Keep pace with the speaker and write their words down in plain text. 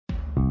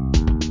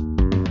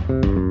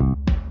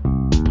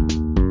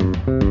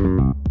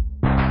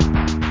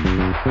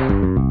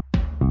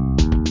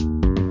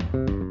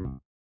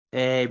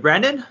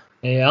Brandon.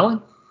 Hey,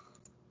 Alan.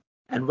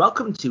 And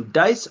welcome to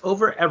Dice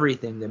Over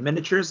Everything, the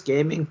Miniatures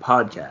Gaming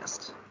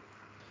Podcast.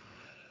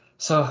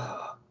 So,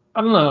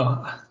 I don't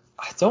know.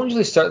 I don't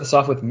usually start this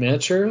off with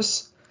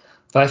miniatures,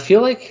 but I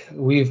feel like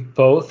we've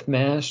both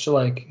managed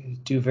to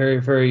do very,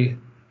 very,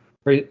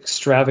 very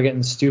extravagant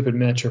and stupid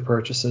miniature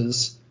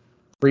purchases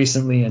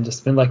recently and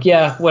just been like,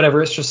 yeah,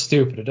 whatever, it's just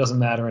stupid. It doesn't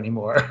matter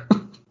anymore.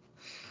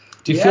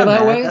 Do you feel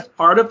that way? That's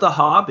part of the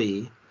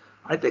hobby.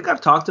 I think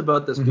I've talked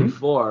about this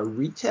before.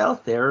 Retail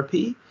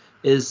therapy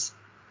is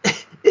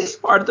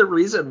part of the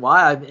reason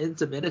why I'm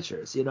into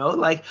miniatures. You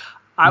know,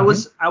 I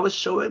was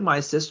showing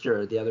my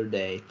sister the other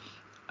day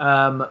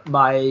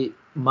my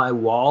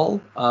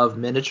wall of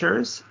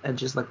miniatures, and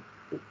she's like,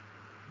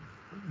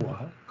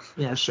 what?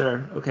 Yeah,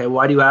 sure. Okay,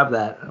 why do you have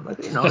that? And I'm like,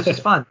 it's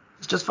just fun.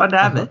 It's just fun to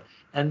have it.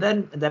 And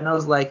then I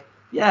was like,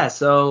 yeah,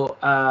 so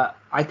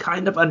I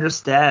kind of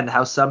understand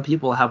how some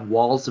people have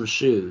walls of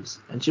shoes.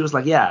 And she was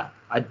like, yeah,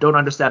 I don't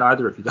understand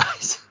either of you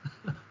guys.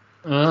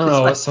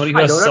 Oh, somebody who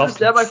I has don't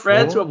understand my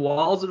friends who self-control? have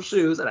walls of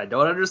shoes, and I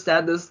don't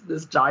understand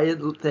this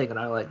giant thing. And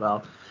I'm like,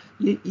 well,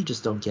 you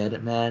just don't get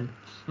it, man.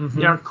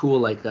 You aren't cool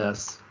like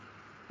us.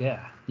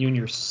 Yeah, you and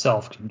your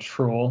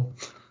self-control.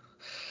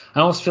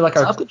 I almost feel like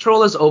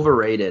self-control is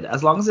overrated.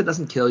 As long as it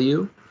doesn't kill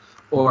you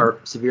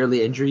or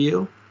severely injure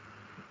you,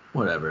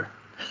 whatever.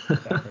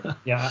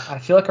 Yeah, I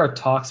feel like our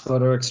talks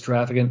about our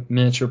extravagant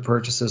miniature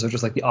purchases are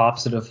just like the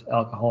opposite of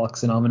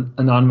Alcoholics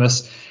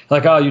Anonymous.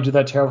 Like, oh, you did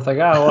that terrible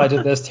thing. Oh, well, I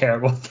did this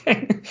terrible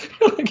thing.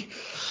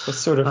 What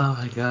sort of? Oh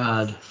my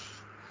god.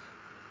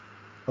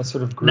 What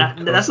sort of group?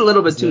 That's a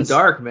little bit too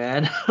dark,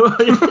 man. You're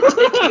taking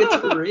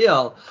it too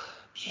real.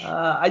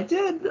 I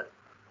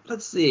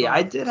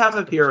did have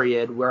a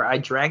period where I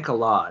drank a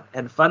lot,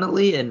 and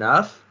funnily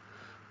enough,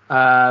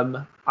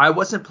 I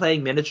wasn't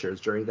playing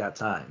miniatures during that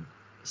time.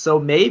 So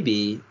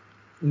maybe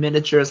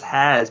miniatures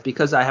has,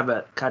 because I have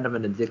a kind of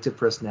an addictive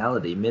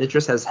personality,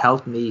 miniatures has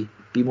helped me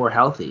be more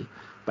healthy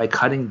by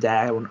cutting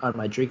down on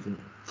my drinking.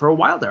 For a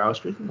while there, I was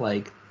drinking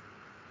was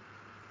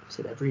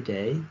it every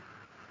day?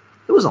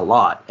 It was a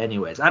lot,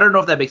 anyways. I don't know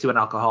if that makes you an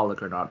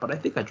alcoholic or not, but I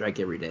think I drank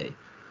every day.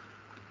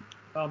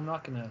 I'm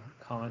not going to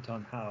comment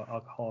on how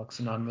Alcoholics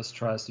Anonymous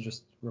tries to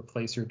just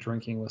replace your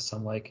drinking with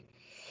some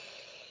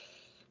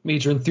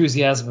major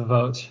enthusiasm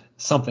about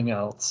something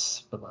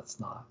else, but let's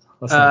not.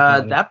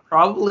 That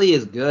probably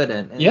is good,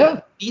 and yeah,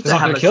 need to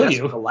have a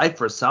zest for life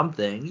for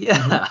something.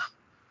 Yeah,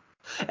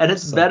 and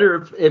it's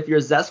better if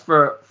your zest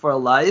for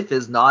life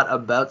is not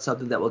about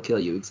something that will kill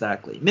you.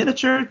 Exactly.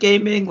 Miniature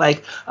gaming,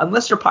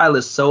 unless your pile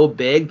is so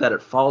big that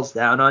it falls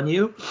down on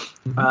you,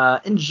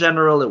 in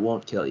general, it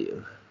won't kill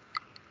you.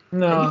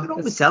 No, and you can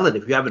only sell it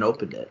if you haven't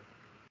opened it.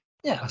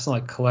 Yeah, it's not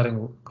like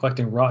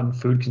collecting rotten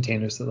food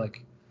containers that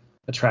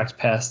attracts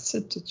pests.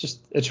 It just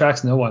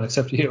attracts no one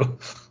except you.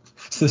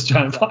 It's this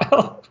giant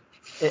pile.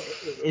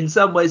 In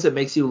some ways, it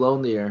makes you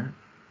lonelier.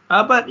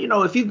 But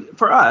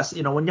for us,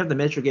 when you have the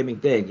miniature gaming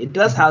thing, it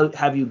does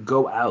have you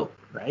go out,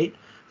 right?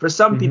 For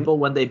some people,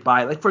 when they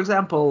buy, for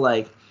example,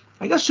 I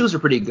guess shoes are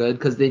pretty good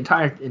because the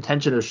entire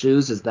intention of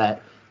shoes is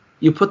that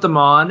you put them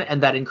on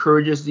and that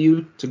encourages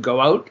you to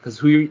go out because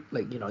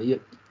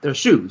they're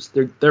shoes.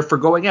 They're for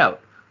going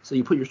out. So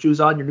you put your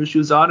new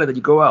shoes on, and then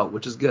you go out,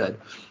 which is good.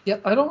 Yeah,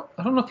 I don't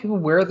know if people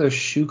wear their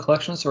shoe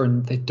collections or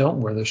they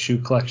don't wear their shoe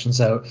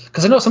collections out.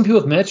 Because I know some people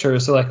with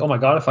miniatures are like, oh my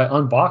god, if I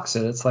unbox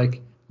it, it's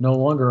no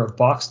longer a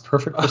boxed,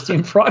 perfect,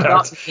 pristine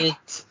product.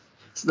 It's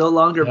no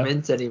longer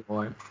mint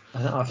anymore.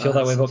 I feel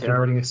that way about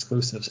converting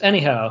exclusives.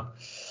 Anyhow,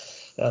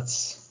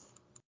 that's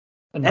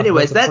not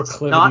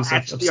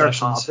actually our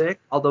topic,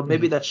 although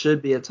maybe that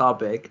should be a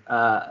topic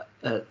for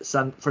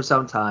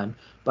some time.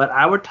 But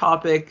our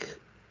topic...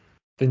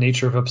 The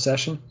nature of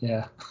obsession?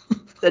 Yeah.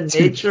 The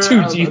nature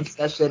of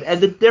obsession and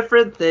the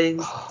different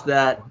things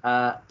that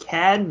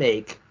can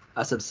make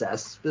us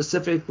obsessed,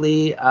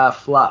 specifically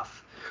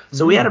fluff.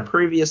 So we had a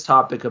previous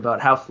topic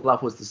about how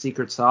fluff was the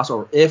secret sauce,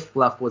 or if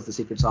fluff was the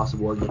secret sauce of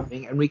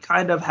wargaming, and we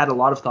kind of had a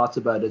lot of thoughts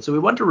about it. So we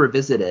want to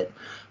revisit it,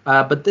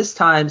 but this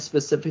time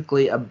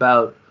specifically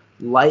about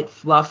light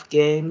fluff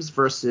games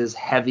versus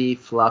heavy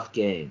fluff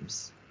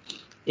games.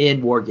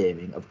 In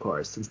wargaming, of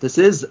course, since this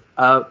is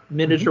a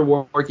miniature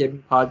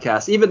wargaming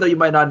podcast, even though you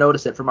might not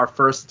notice it from our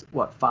first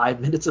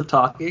 5 minutes of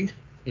talking.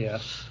 Yeah.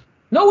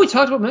 No, we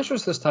talked about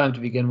miniatures this time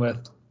to begin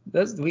with.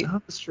 That's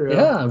true.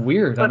 Yeah,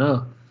 weird. But I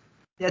know.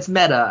 It's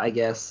meta, I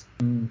guess.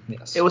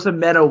 Yes. It was a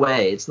meta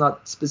way. It's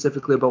not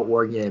specifically about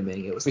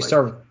wargaming. It was. We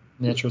started with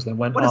miniatures, then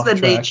went off track. What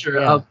is the nature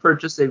of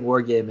purchasing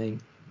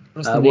wargaming?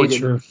 What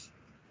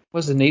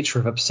is the nature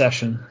of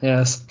obsession?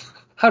 Yes.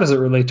 How does it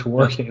relate to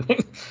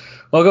wargaming?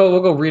 We'll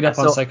go read up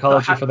on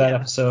psychology for that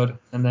episode,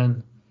 and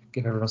then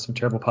give everyone some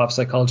terrible pop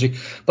psychology.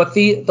 But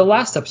the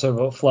last episode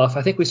about fluff,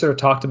 I think we sort of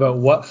talked about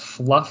what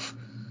fluff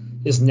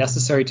is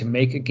necessary to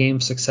make a game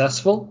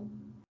successful.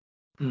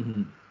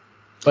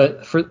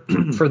 But for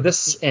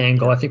this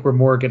angle, I think we're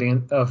more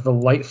getting of the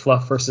light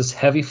fluff versus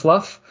heavy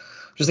fluff.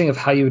 Just think of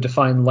how you would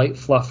define light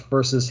fluff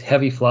versus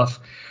heavy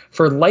fluff.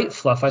 For light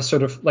fluff, I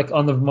sort of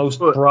on the most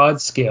broad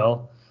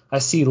scale, I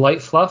see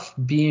light fluff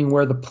being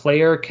where the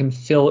player can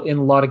fill in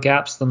a lot of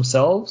gaps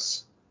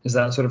themselves. Is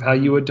that sort of how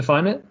you would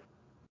define it,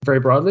 very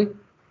broadly?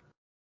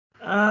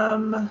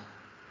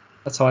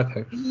 That's how I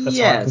pick. That's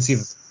how I conceive it.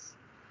 Yes.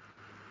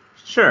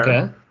 Sure.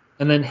 Okay.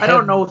 And then I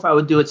don't know if I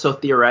would do it so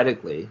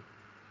theoretically.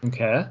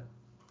 Okay.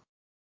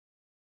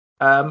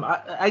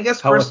 I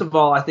guess first of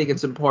all, I think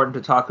it's important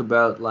to talk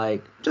about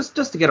like just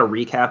to get a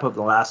recap of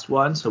the last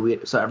one, so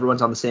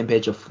everyone's on the same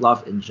page of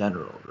fluff in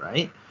general,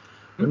 right?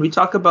 When we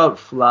talk about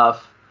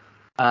fluff,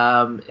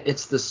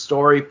 it's the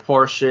story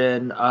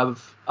portion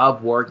of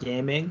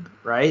wargaming,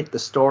 right? The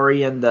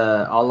story and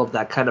all of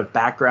that kind of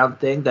background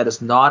thing that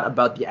is not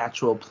about the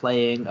actual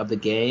playing of the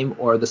game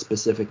or the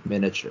specific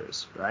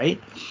miniatures,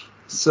 right?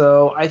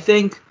 So I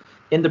think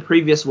in the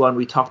previous one,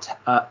 we talked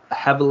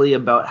heavily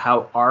about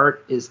how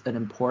art is an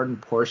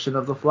important portion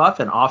of the fluff,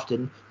 and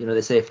often,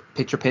 they say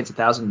picture paints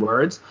 1,000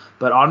 words,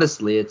 but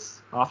honestly,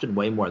 it's often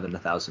way more than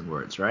 1,000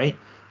 words, right?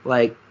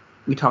 Like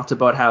we talked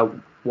about how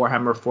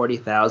Warhammer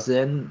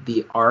 40,000,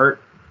 the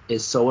art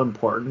is so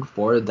important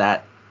for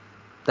that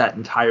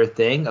entire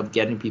thing of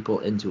getting people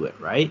into it,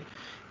 right?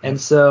 And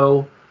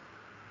so,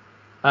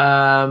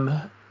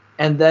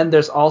 and then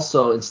there's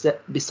also,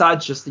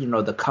 besides just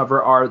the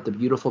cover art, the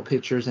beautiful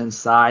pictures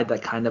inside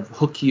that kind of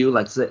hook you,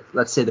 like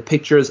let's say the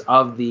pictures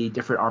of the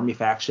different army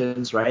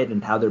factions, right,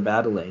 and how they're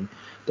battling.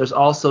 There's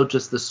also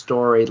just the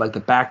story, like the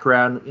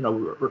background.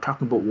 We're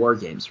talking about war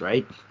games,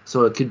 right?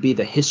 So it could be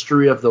the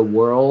history of the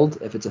world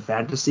if it's a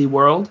fantasy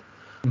world,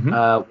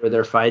 where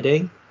they're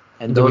fighting,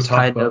 and those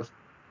kind of.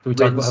 Do we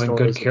talk about having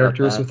good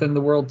characters within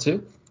the world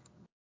too?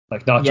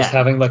 Like not just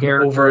having like an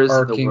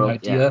overarching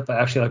idea, but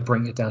actually like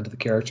bring it down to the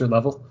character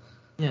level.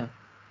 Yeah,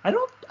 I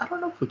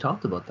don't know if we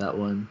talked about that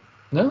one.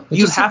 No,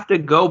 you have to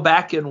go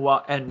back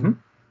and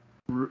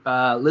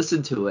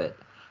listen to it.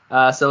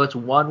 So it's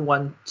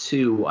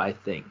 112, I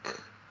think.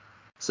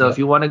 So if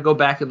you want to go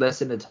back and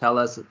listen and tell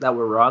us that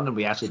we're wrong and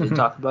we actually did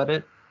talk about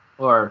it,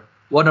 or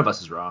one of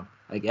us is wrong,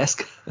 I guess.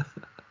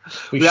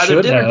 we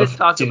either did or did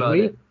talk about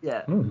it.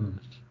 Yeah.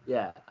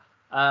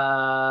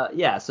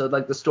 Yeah. So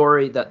like the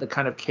story, that the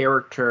kind of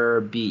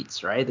character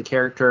beats, right?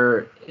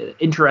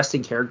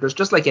 Interesting characters,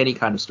 just like any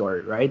kind of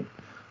story, right?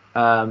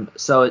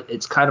 So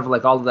it's kind of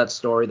like all of that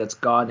story that's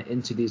gone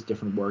into these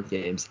different war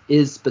games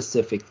is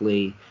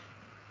specifically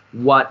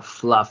what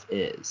fluff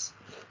is.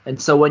 And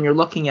so when you're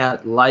looking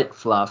at light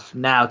fluff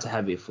now to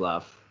heavy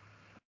fluff,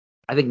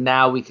 I think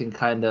now we can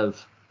kind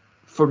of,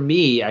 for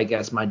me, I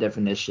guess my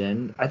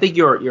definition, I think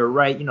you're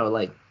right,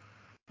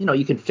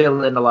 you can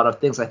fill in a lot of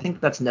things. I think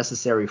that's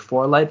necessary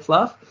for light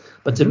fluff.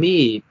 But to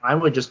me, mine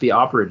would just be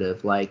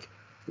operative. Like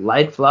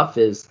light fluff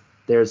there's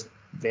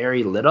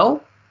very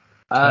little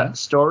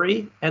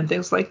story and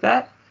things like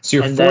that.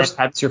 So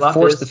you're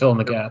forced to fill in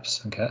the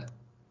gaps. Okay.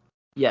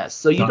 Yes.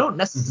 So you don't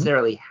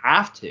necessarily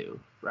have to,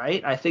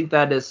 right? I think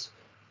that's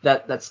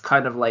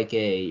kind of like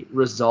a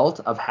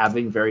result of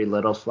having very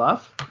little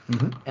fluff.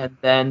 And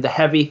then the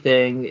heavy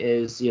thing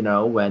is,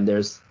 when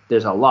there's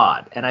a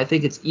lot. And I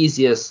think it's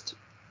easiest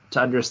to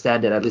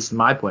understand it, at least in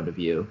my point of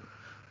view,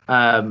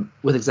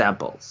 with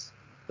examples.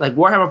 Like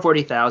Warhammer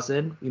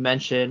 40,000, you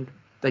mentioned,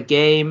 the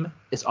game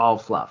is all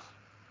fluff,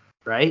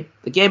 right?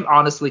 The game,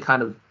 honestly,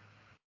 kind of,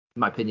 in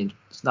my opinion,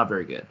 it's not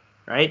very good,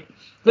 right?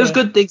 There's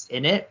good things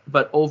in it,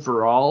 but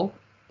overall,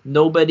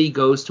 nobody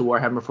goes to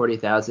Warhammer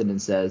 40,000 and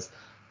says,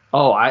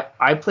 oh,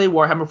 I play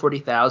Warhammer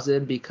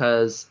 40,000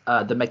 because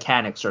the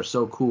mechanics are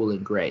so cool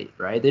and great,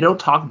 right? They don't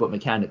talk about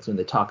mechanics when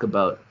they talk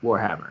about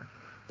Warhammer.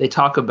 They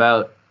talk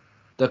about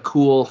the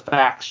cool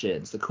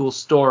factions, the cool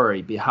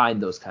story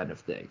behind those kind of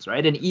things,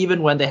 right? And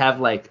even when they have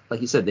like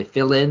you said, they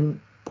fill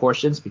in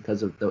portions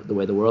because of the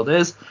way the world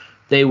is,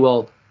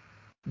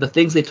 the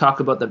things they talk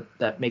about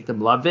that make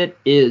them love it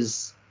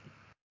is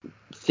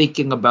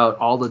thinking about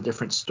all the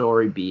different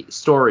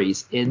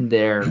stories in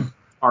their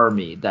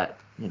army that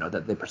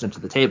they present to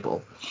the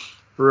table.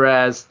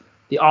 Whereas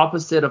the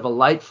opposite of a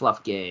light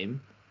fluff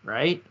game,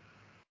 right,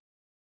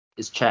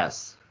 is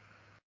chess.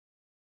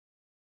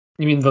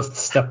 You mean the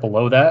step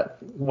below that?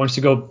 Once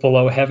you go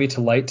below heavy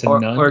to light to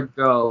none? Or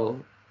go.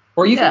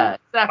 Or even, yeah,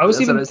 exactly. I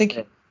was even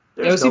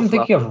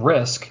thinking of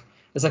Risk.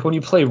 It's like when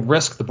you play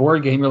Risk, the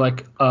board game, you're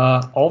like,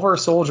 all of our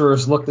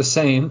soldiers look the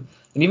same.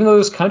 And even though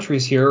there's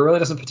countries here, it really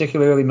doesn't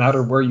particularly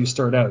matter where you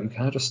start out. You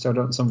kind of just start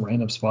out in some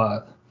random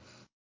spot.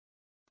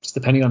 Just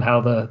depending on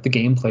how the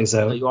game plays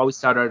out. You always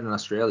start out in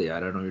Australia. I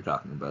don't know what you're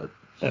talking about.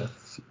 Yeah.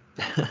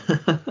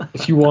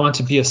 If you want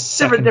to be a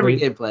different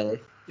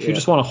gameplay. If you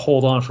just want to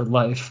hold on for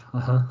life.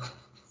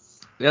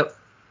 Yep.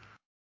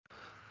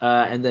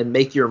 And then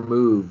make your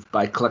move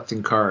by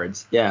collecting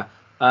cards. Yeah.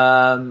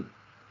 But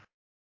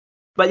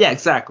yeah,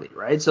 exactly,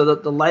 right? So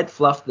the light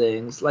fluff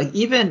things, like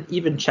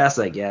even chess,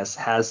 I guess,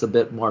 has a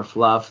bit more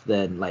fluff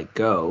than like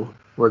Go,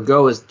 where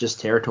Go is just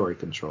territory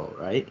control,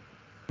 right?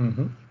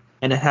 And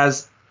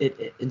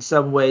it in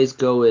some ways,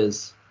 Go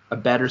is a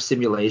better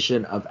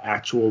simulation of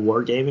actual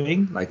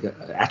wargaming, like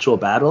actual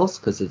battles,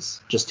 because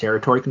it's just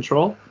territory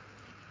control.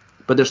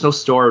 but there's no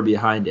story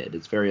behind it.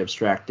 It's very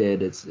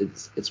abstracted.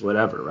 It's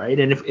whatever, right?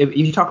 And if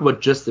you talk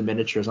about just the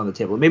miniatures on the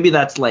table, maybe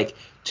that's like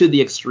to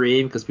the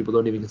extreme because people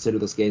don't even consider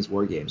those games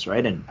war games,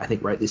 right? And I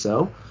think rightly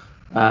so.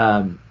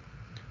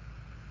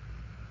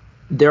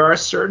 There are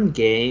certain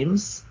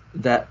games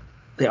that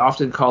they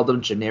often call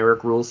them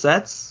generic rule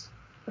sets,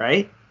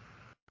 right?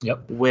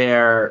 Yep.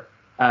 Where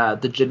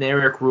the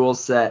generic rule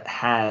set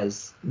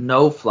has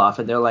no fluff,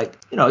 and they're like,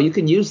 you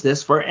can use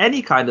this for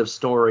any kind of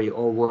story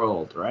or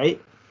world,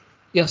 right?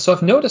 Yeah, so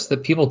I've noticed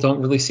that people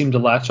don't really seem to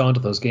latch onto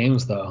those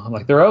games, though. I'm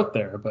like, they're out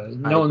there, but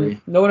no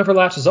one ever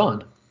latches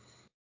on.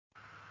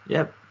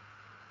 Yep.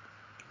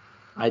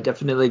 I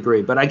definitely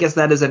agree. But I guess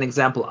that is an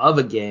example of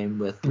a game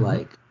with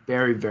like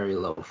very, very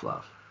low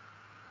fluff.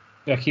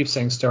 Yeah, I keep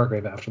saying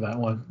Stargrave after that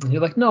one. And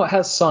you're like, no, it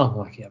has some. I'm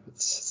like, yeah, but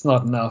it's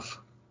not enough.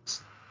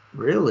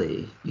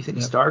 Really? You think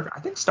I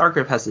think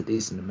Stargrave has a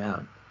decent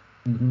amount.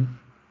 Mm-hmm.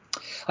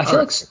 I feel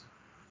like,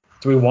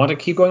 do we want to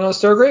keep going on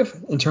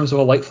Stargrave in terms of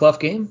a light fluff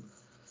game?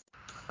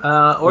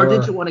 Or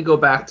did you want to go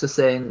back to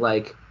saying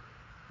like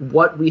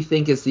what we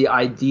think is the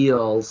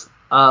ideals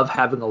of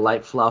having a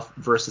light fluff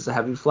versus a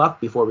heavy fluff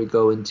before we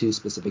go into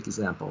specific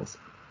examples?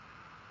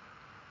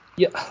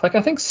 Yeah, like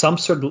I think some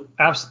sort of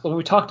when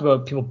we talked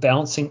about people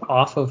bouncing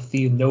off of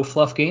the no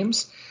fluff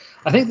games,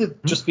 I think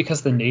that just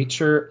because the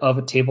nature of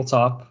a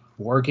tabletop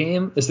war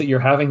game is that you're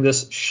having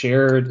this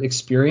shared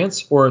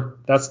experience, or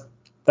that's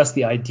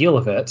the ideal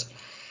of it.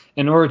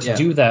 In order to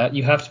do that,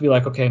 you have to be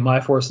like, okay, my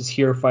force is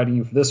here fighting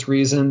you for this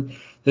reason.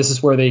 This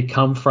is where they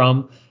come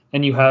from,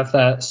 and you have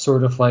that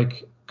sort of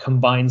like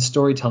combined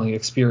storytelling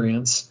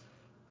experience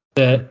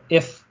that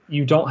if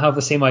you don't have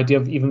the same idea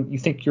of even you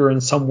think you're in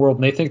some world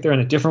and they think they're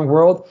in a different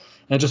world,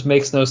 and it just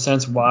makes no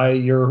sense why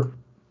your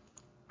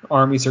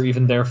armies are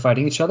even there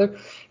fighting each other.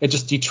 It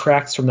just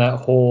detracts from that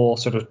whole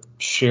sort of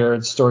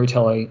shared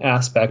storytelling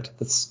aspect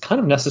that's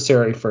kind of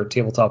necessary for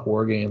tabletop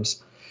war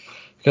games,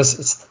 because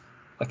it's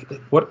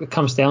like what it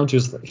comes down to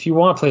is if you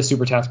want to play a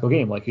super tactical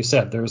game, like you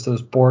said, there's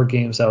those board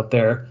games out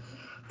there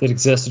that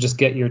exist to just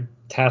get your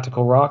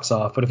tactical rocks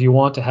off. But if you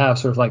want to have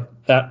sort of like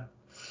that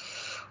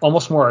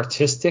almost more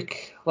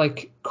artistic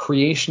like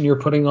creation you're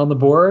putting on the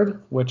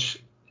board,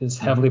 which is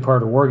heavily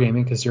part of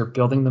wargaming because you're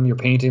building them, you're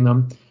painting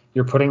them,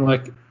 you're putting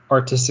like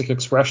artistic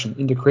expression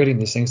into creating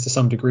these things to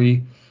some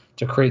degree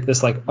to create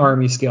this like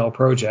army scale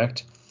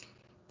project,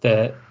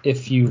 that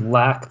if you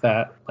lack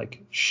that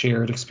like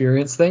shared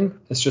experience thing,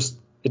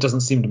 it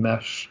doesn't seem to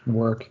mesh and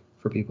work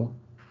for people.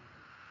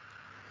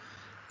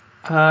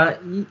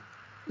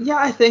 Yeah,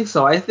 I think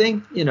so. I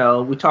think,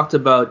 we talked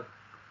about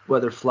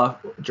whether fluff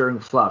during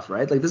fluff,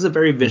 right? Like this is a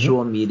very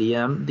visual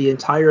medium. The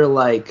entire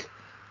like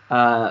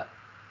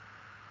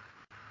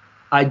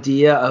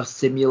idea of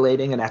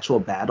simulating an actual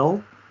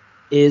battle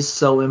is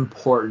so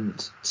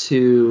important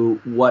to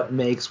what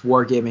makes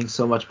wargaming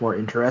so much more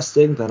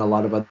interesting than a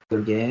lot of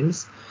other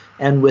games.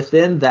 And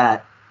within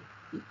that,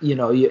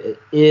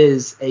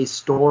 is a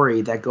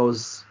story that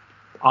goes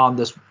on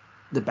this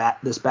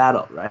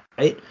battle,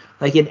 right?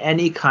 Like in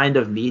any kind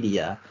of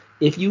media,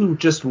 if you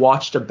just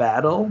watched a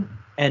battle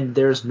and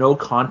there's no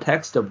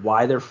context of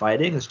why they're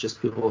fighting, it's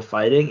just people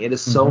fighting, it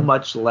is so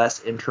much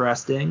less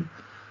interesting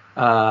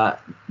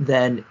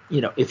than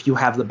if you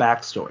have the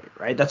backstory,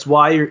 right? That's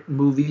why your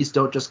movies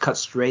don't just cut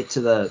straight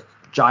to the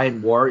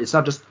giant war. It's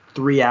not just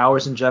 3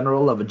 hours in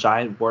general of a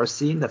giant war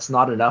scene. That's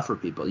not enough for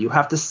people. You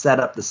have to set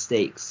up the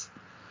stakes.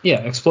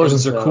 Yeah,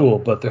 explosions are cool,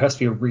 but there has to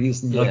be a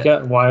reason. Like,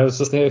 why was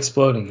this thing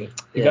exploding?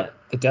 You got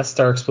the Death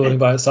Star exploding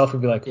by itself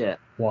would be like,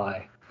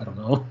 why? I don't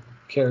know. Who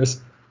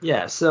cares?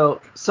 Yeah, so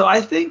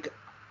I think,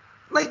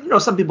 like,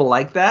 some people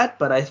like that,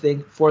 but I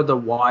think for the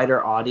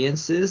wider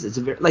audiences, it's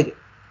a very, like,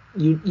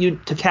 you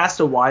to cast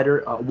a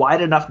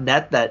wide enough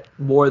net that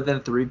more than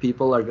 3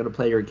 people are going to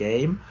play your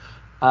game,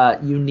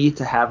 you need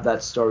to have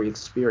that story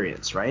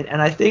experience, right?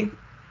 And I think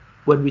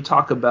when we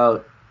talk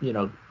about,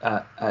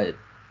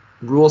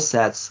 rule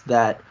sets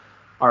that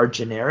are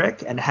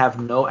generic and have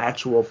no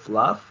actual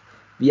fluff,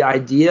 the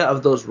idea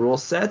of those rule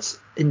sets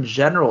in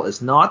general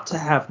is not to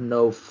have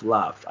no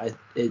fluff.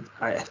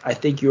 I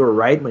think you were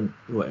right when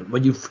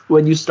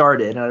you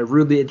started, and I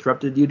rudely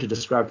interrupted you to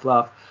describe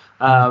fluff.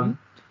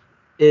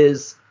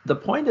 Is the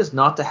point is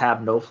not to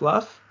have no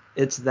fluff.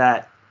 It's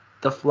that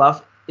the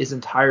fluff is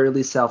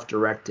entirely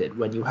self-directed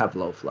when you have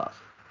low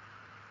fluff,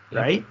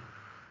 right?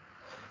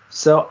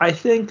 So I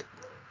think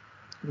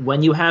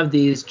when you have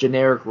these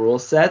generic rule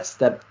sets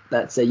that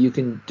say you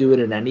can do it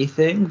in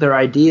anything, their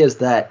idea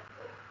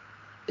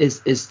is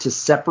to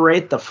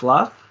separate the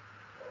fluff,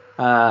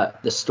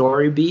 the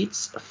story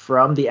beats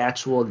from the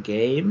actual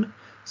game,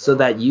 so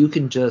that you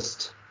can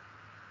just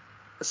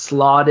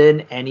slot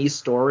in any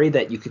story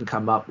that you can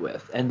come up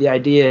with. And the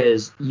idea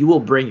is you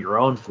will bring your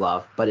own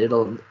fluff, but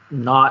it'll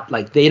not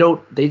like they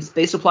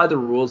supply the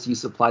rules, you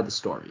supply the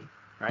story,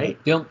 right?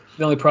 The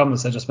only problem,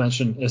 as I just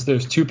mentioned, is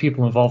there's 2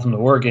 people involved in the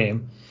war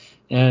game.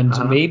 And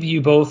maybe you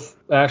both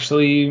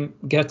actually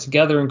get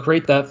together and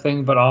create that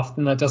thing, but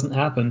often that doesn't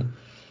happen.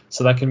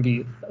 So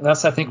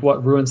that's I think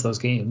what ruins those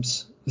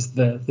games is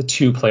the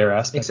 2-player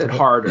aspect. Makes it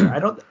harder. I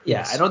don't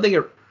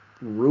think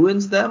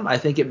ruins them. I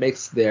think it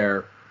makes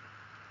it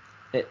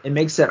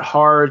makes it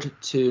hard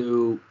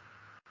to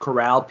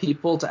corral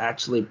people to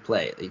actually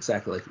play,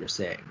 exactly like you're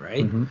saying,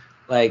 right? Mm-hmm.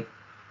 Like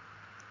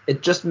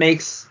it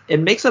makes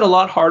it a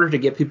lot harder to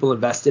get people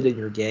invested in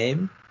your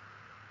game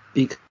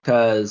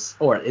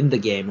or in the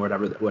game, or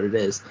whatever what it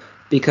is,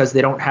 because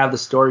they don't have the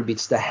story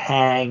beats to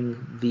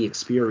hang the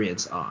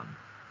experience on,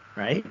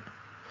 right?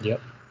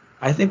 Yep.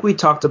 I think we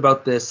talked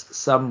about this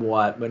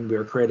somewhat when we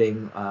were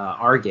creating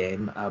our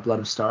game, Blood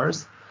of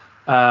Stars.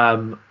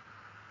 Um,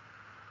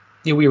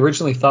 Yeah, we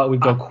originally thought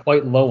we'd go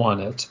quite low on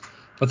it,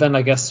 but then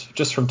I guess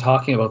just from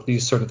talking about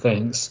these sort of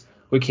things,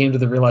 we came to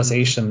the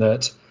realization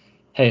that,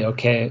 hey,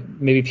 okay,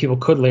 maybe people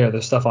could layer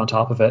their stuff on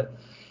top of it,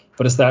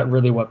 but is that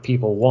really what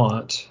people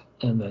want?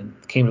 And then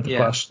came to the yeah,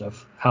 question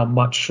of how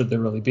much should there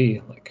really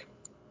be? Like,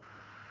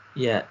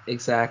 yeah,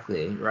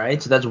 exactly,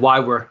 right? So that's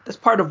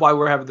part of why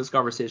we're having this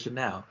conversation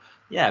now.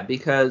 Yeah,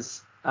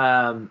 because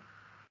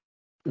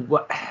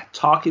what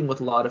talking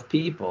with a lot of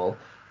people,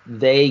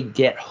 they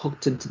get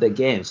hooked into the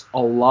games. A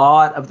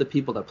lot of the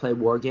people that play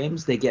war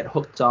games, they get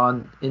hooked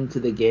on into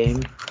the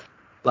game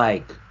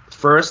like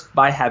first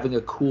by having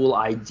a cool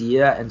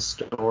idea and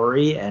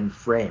story and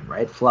frame,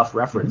 right? Fluff mm-hmm.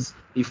 reference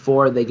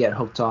before they get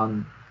hooked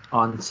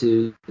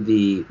onto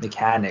the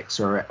mechanics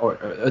or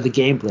the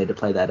gameplay to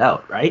play that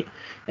out, right?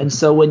 And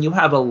so when you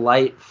have a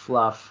light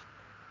fluff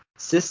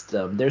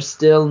system, there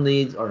still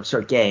needs or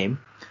sorry game,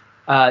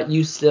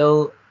 you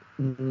still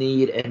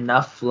need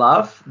enough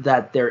fluff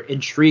that they're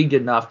intrigued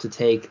enough to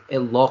take a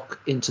look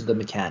into the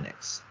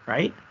mechanics,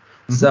 right?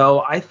 Mm-hmm.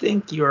 So I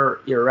think you're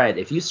right.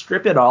 If you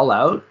strip it all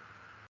out,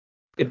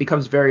 it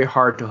becomes very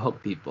hard to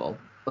hook people,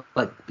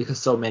 like because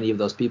so many of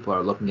those people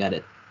are looking at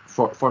it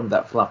from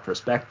that fluff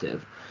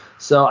perspective.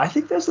 So I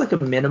think there's like a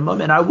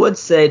minimum, and I would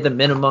say the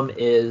minimum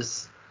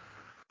is,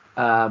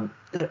 well,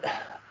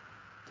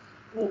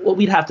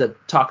 we'd have to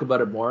talk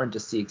about it more and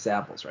just see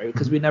examples, right?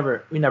 Because we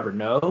never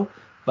know.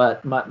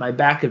 But my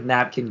back of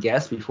napkin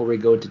guess before we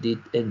go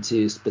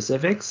into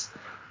specifics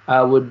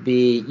would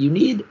be you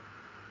need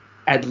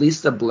at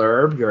least a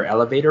blurb, your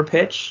elevator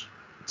pitch,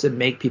 to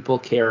make people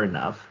care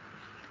enough.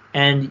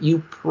 And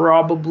you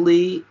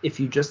probably, if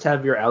you just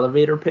have your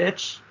elevator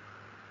pitch,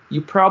 you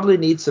probably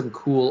need some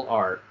cool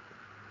art.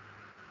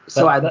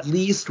 So that at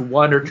least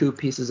one or two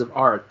pieces of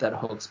art that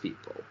hooks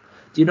people.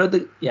 Do you know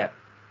yeah.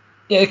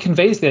 Yeah, it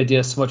conveys the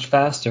idea so much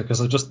faster because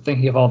I'm just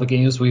thinking of all the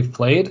games we've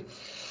played.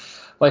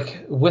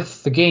 Like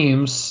with the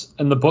games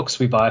and the books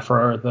we buy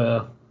for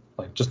the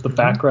like just the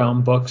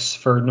background books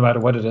for no matter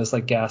what it is,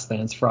 like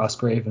Gaslands,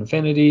 Frostgrave,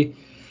 Infinity,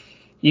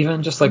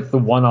 even just like the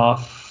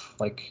one-off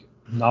like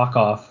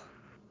knockoff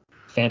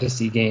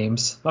fantasy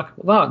games, not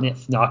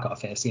knockoff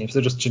fantasy games,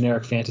 they're just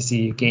generic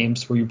fantasy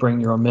games where you bring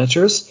your own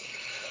miniatures.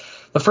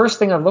 The first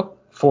thing I look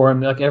for,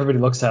 and like everybody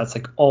looks at, it's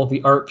like all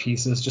the art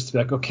pieces, just to be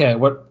like, okay,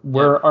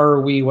 where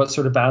are we? What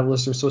sort of battle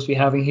is there supposed to be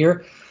having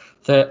here?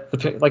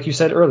 Like you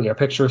said earlier, a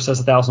picture says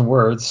 1,000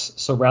 words.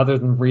 So rather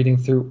than reading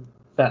through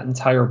that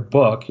entire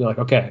book, you're like,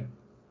 okay,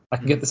 I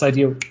can get this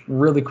idea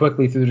really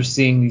quickly through just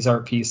seeing these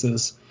art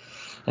pieces.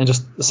 And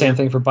just the same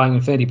thing for buying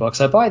Infinity books.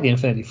 I buy the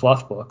Infinity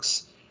Fluff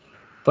books,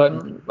 but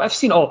I've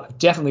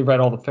definitely read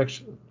all the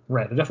pictures.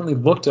 I definitely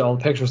looked at all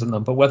the pictures in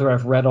them, but whether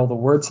I've read all the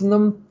words in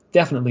them,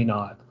 definitely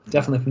not.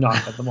 Definitely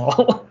not read them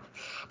all.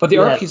 But the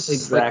art Yes,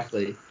 pieces, like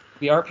exactly.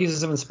 the art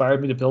pieces, have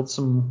inspired me to build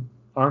some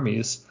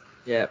armies.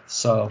 Yeah.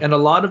 So And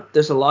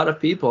there's a lot of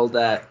people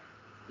that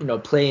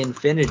play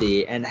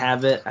Infinity and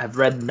have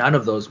read none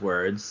of those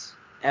words,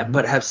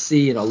 but have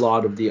seen a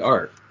lot of the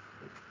art,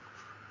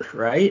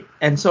 right?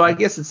 And so I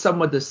guess it's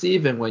somewhat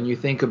deceiving when you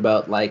think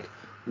about like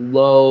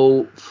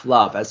low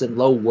fluff, as in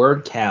low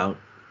word count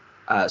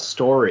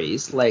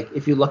stories. Like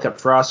if you look at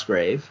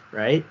Frostgrave,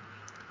 right?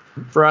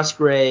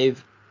 Frostgrave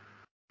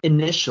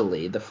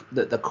initially,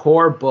 the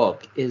core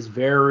book is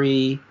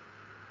very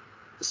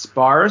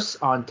sparse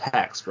on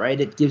text, right?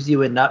 It gives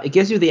you enough. It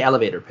gives you the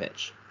elevator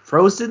pitch.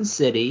 Frozen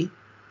city,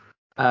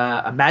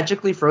 a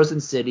magically frozen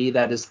city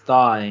that is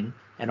thawing,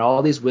 and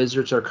all these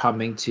wizards are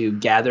coming to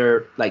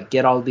gather, like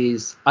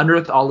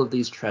unearth all of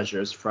these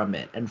treasures from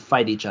it and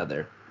fight each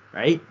other,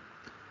 right?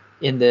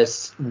 In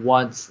this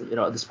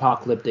this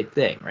apocalyptic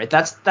thing, right?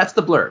 That's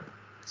the blurb.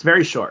 It's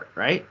very short,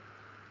 right?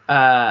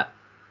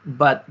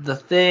 But the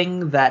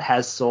thing that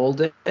has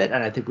sold it,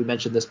 and I think we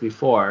mentioned this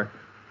before,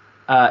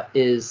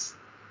 is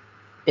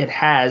it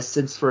has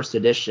since first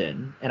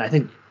edition, and I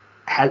think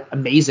had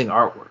amazing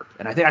artwork,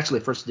 and I think actually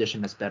first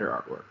edition has better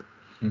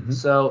artwork.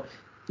 So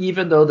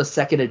even though the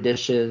second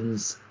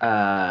edition's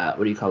what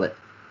do you call it,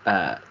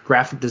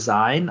 graphic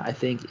design I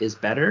think is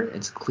better,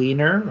 it's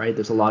cleaner, right?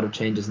 There's a lot of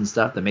changes and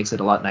stuff that makes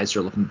it a lot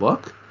nicer looking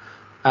book.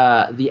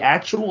 The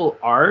actual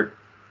art,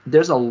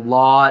 there's a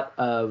lot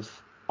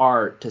of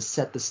art to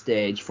set the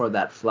stage for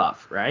that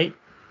fluff, right?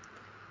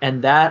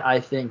 And that I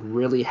think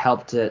really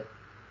helped it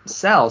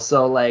sell.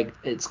 So like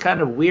it's kind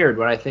of weird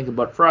when I think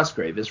about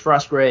Frostgrave. Is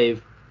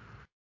Frostgrave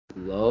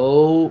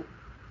low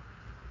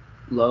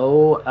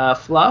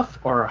fluff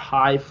or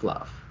high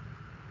fluff?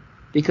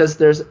 Because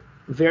there's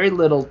very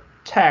little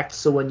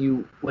text. So when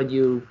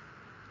you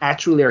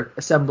actually are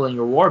assembling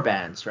your war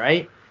bands,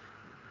 right?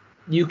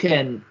 You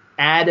can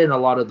add in a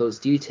lot of those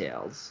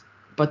details,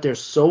 but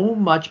there's so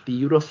much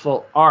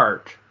beautiful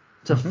art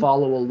to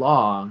follow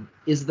along.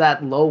 Is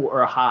that low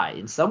or high?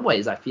 In some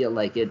ways, I feel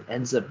like it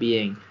ends up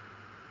being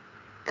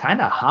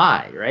kind of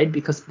high, right?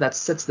 Because that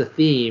sets the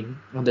theme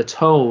and the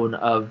tone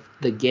of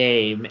the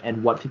game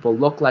and what people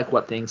look like,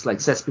 what things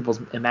like sets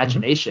people's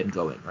imagination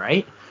going,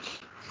 right?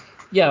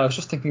 Yeah, I was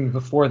just thinking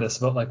before this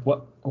about like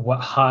what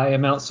high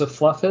amounts of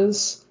fluff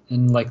is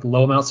and like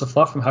low amounts of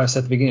fluff, from how I said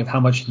at the beginning of how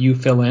much you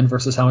fill in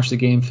versus how much the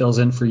game fills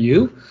in for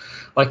you.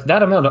 Like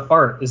that amount of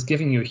art is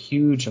giving you a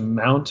huge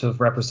amount of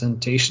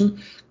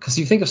representation, because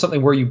you think of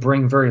something where you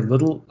bring very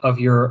little of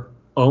your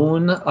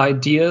own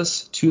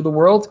ideas to the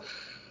world.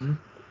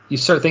 You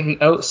start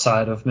thinking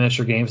outside of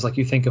miniature games, like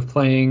you think of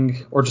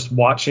playing or just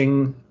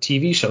watching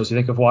TV shows, you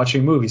think of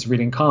watching movies,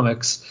 reading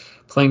comics,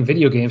 playing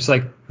video games.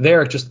 Like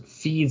there, it just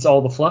feeds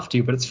all the fluff to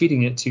you, but it's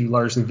feeding it to you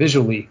largely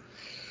visually,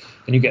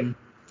 and you get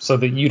so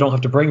that you don't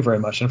have to bring very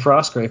much. And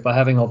Frostgrave, by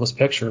having all those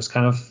pictures,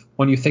 kind of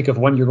when you think of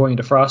when you're going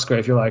to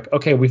Frostgrave, you're like,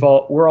 okay,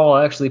 we're all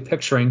actually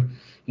picturing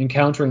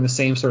encountering the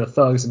same sort of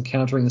thugs,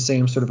 encountering the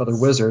same sort of other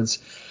wizards,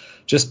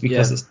 just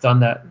because it's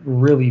done that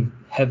really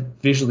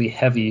visually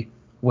heavy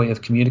way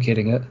of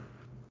communicating it.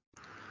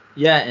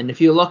 Yeah, and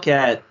if you look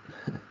at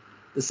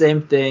the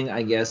same thing,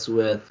 I guess,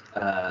 with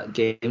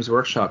Games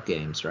Workshop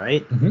games,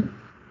 right?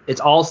 It's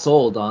all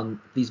sold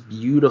on these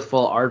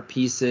beautiful art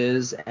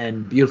pieces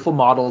and beautiful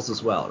models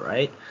as well,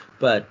 right?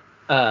 But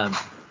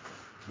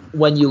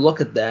when you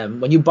look at them,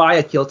 when you buy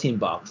a Kill Team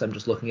box, I'm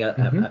just looking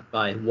at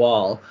my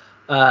wall,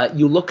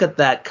 you look at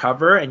that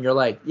cover and you're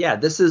like, yeah,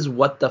 this is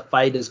what the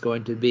fight is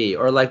going to be.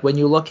 Or like when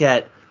you look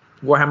at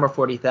Warhammer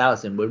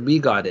 40,000, when we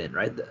got in,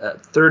 right?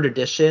 Third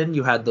edition,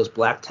 you had those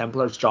Black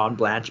Templars, John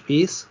Blanche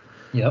piece.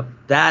 Yep.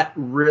 That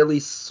really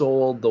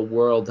sold the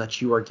world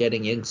that you are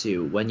getting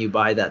into when you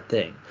buy that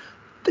thing.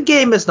 The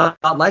game is not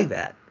like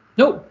that.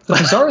 No,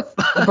 the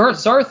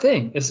bizarre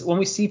thing is when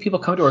we see people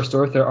come to our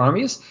store with their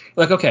armies,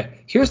 like, okay,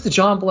 here's the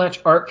John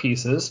Blanche art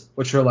pieces,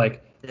 which are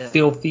like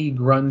filthy,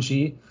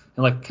 grungy,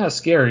 and like kind of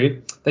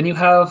scary. Then you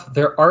have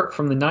their art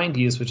from the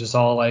 90s, which is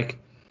all like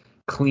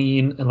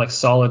clean and like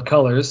solid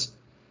colors.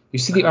 You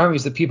see the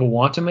armies that people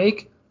want to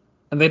make,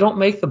 and they don't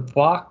make the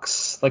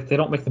box art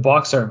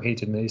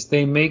painted.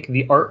 They make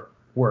the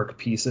artwork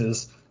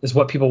pieces is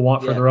what people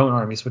want for their own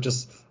armies, which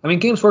is, I mean,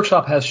 Games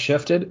Workshop has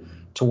shifted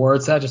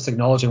towards that, just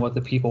acknowledging what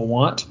the people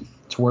want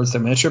towards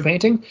their miniature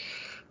painting.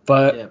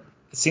 But it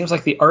seems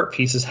like the art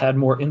pieces had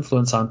more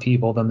influence on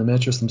people than the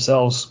miniatures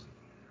themselves,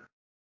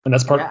 and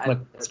that's part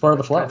it's part of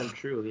the fluff. Kind of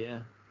true, yeah.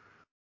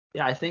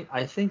 Yeah, I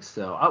think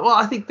so. Well,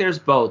 I think there's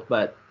both,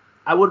 but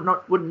I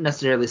wouldn't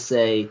necessarily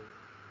say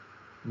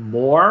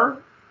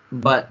more,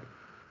 but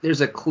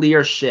there's a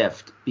clear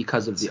shift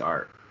because of the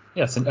art.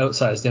 Yeah, it's an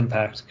outsized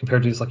impact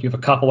compared to just like you have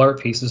a couple art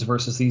pieces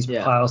versus these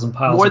piles and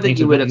piles more of than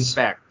you would minis.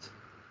 expect.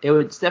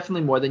 It's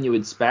definitely more than you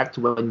would expect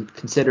when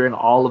considering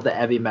all of the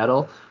heavy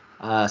metal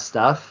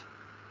stuff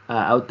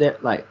out there,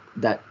 like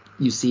that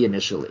you see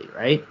initially,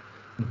 right?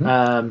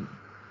 And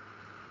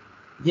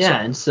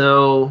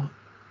so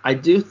I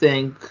do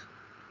think,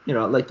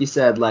 like you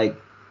said, like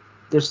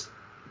there's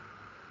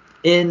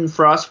in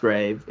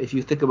Frostgrave, if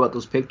you think about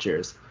those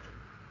pictures,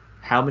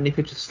 how many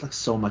pictures? Like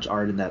so much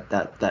art in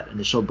that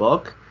initial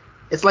book.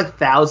 It's like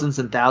thousands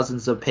and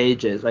thousands of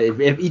pages. Right?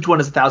 If each one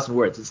is 1,000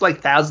 words, it's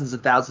like thousands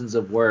and thousands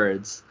of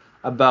words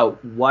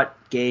about what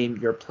game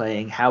you're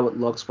playing, how it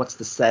looks, what's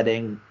the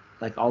setting,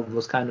 like all of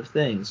those kind of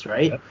things,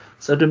 right? Yep.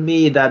 So to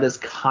me, that is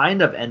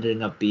kind of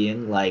ending up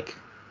being like,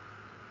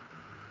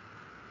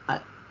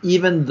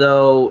 even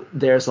though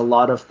there's a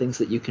lot of things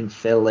that you can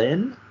fill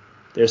in,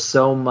 there's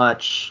so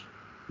much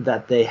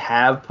that they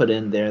have put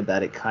in there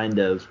that it kind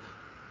of,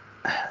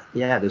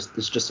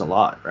 there's just a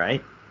lot,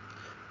 right?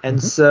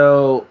 And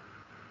so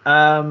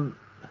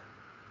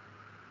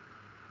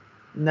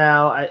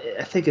now I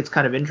think it's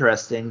kind of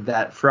interesting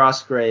that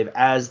Frostgrave,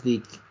 as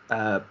the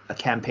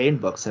campaign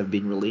books have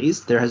been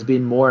released, there has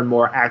been more and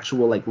more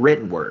actual like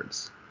written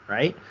words,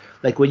 right?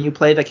 Like when you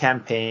play the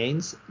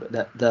campaigns,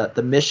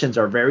 the missions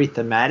are very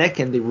thematic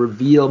and they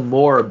reveal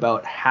more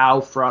about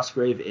how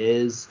Frostgrave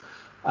is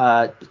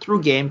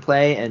through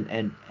gameplay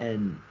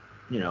and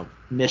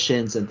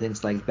missions and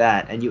things like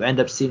that, and you end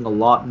up seeing a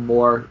lot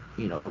more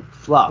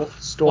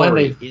fluff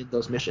story in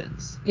those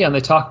missions. Yeah, and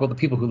they talk about the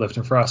people who lived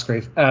in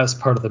Frostgrave as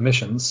part of the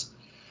missions.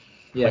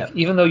 Yeah. Like,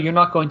 even though you're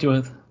not going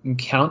to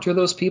encounter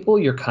those people,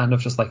 you're kind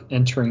of just like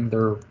entering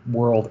their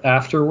world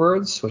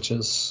afterwards, which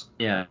is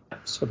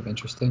sort of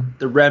interesting.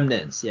 The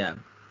remnants, and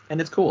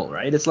it's cool,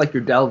 right? It's like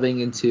you're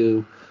delving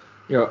into.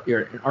 You're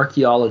an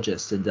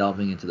archaeologist and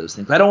delving into those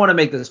things. I don't want to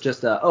make this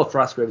just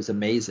Frostgrave is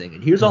amazing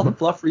and here's all the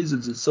fluff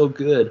reasons it's so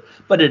good,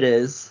 but it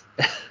is.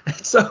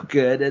 It's so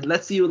good. It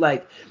lets you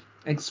like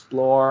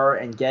explore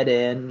and get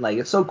in. Like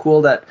it's so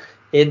cool that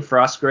in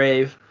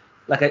Frostgrave,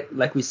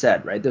 like we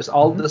said, right? There's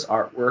all this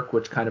artwork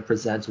which kind of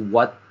presents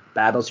what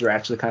battles you're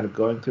actually kind of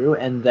going through,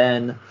 and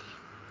then,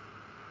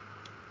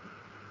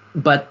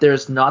 but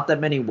there's not that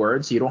many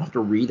words, so you don't have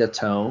to read a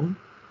tome.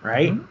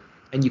 right?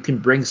 And you can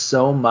bring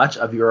so much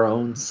of your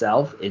own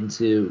self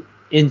into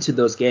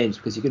those games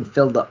because you can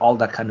fill all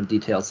that kind of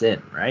details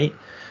in, right?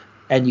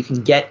 And you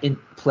can get in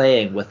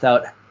playing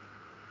without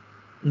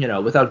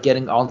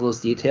getting all those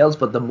details.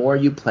 But the more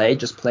you play,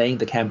 just playing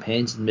the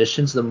campaigns and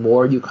missions, the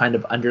more you kind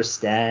of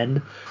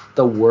understand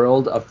the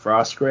world of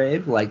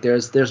Frostgrave. Like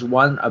there's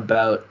one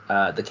about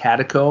the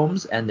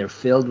catacombs, and they're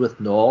filled with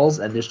gnolls,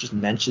 and there's just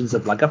mentions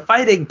of like a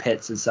fighting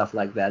pits and stuff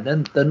like that.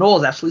 Then the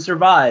gnolls actually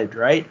survived,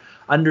 right,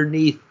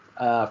 underneath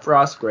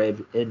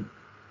Frostgrave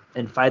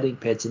in fighting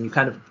pits, and you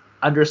kind of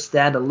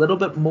understand a little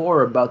bit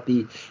more about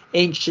the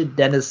ancient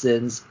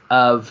denizens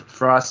of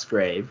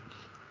Frostgrave.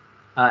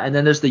 And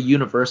then there's the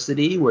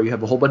university where you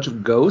have a whole bunch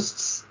of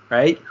ghosts,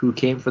 right, who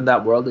came from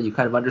that world, and you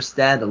kind of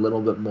understand a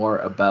little bit more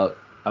about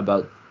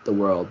the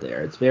world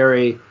there. It's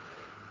very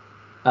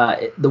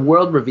the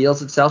world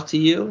reveals itself to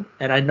you,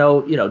 and I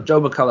know Joe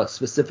McCullough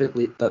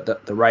specifically,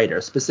 the writer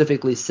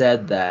specifically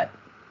said that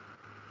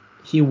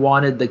he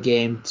wanted the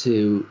game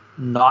to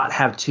not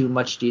have too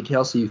much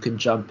detail so you can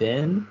jump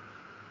in,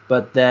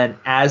 but then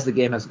as the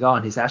game has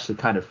gone, he's actually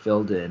kind of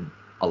filled in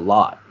a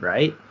lot,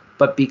 right?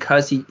 But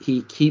because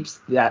he keeps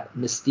that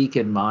mystique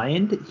in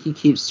mind, he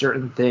keeps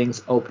certain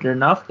things open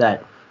enough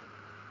that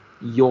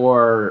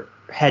your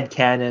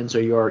headcanons or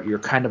your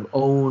kind of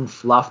own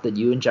fluff that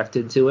you inject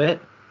into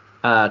it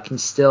can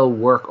still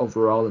work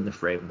overall in the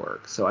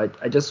framework. So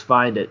I just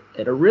find it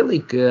a really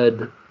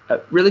good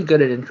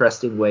and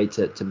interesting way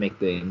to make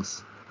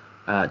things,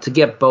 to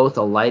get both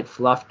a light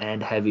fluff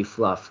and heavy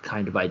fluff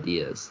kind of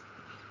ideas.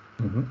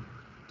 Mm-hmm.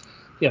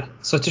 Yeah,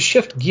 so to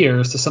shift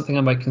gears to something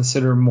I might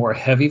consider more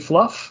heavy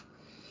fluff,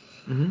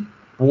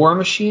 War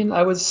Machine,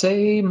 I would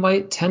say,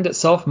 might tend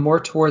itself more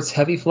towards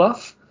heavy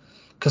fluff,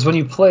 because when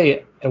you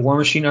play a War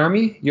Machine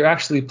army, you're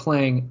actually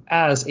playing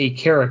as a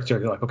character.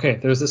 You're like, okay,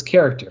 there's this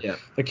character. Yeah.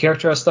 The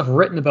character has stuff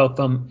written about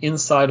them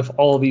inside of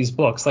all of these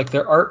books, like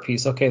their art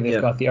piece. Okay, they've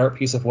got the art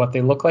piece of what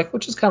they look like,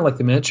 which is kind of like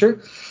the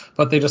miniature,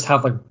 but they just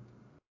have like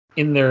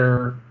in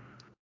their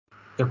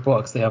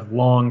books, they have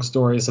long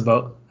stories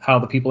about how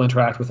the people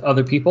interact with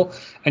other people,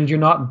 and you're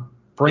not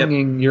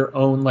bringing your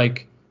own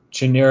like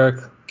generic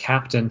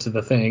captain to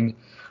the thing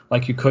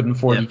like you could in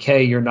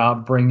 40k. You're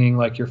not bringing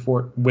like your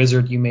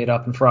wizard you made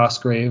up in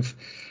Frostgrave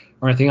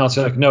or anything else.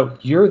 You're like, no,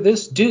 you're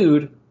this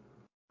dude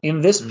in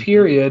this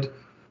period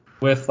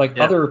with like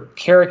other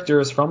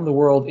characters from the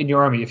world in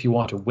your army. If you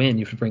want to win,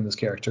 you have to bring those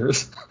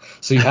characters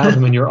so you have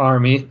them in your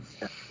army.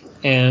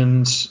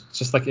 And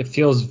just like it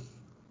feels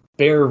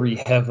very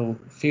heavy.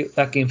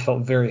 That game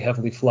felt very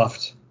heavily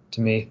fluffed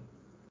to me.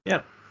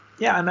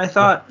 Yeah, and I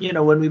thought,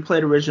 when we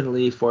played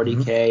originally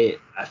 40k,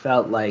 I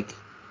felt like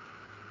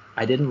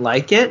I didn't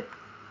like it,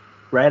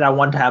 right? I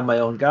wanted to have my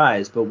own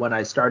guys, but when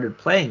I started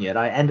playing it,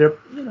 I ended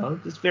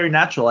up, it's very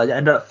natural. I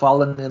ended up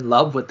falling in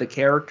love with the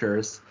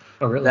characters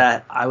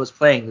that I was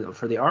playing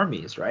for the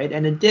armies, right?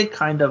 And it did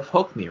kind of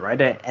hook me,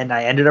 right? And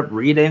I ended up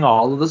reading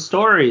all of the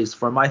stories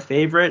for my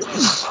favorite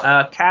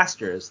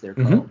casters, they're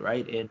called,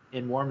 right,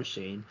 in War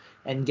Machine,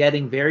 and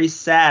getting very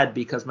sad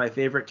because my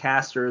favorite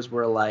casters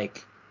were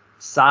like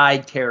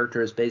side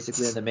characters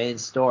basically in the main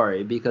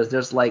story, because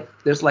there's like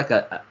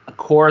a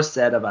core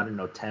set of, I don't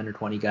know, 10 or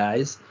 20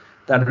 guys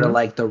that are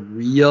like the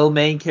real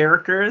main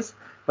characters,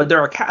 but there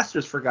are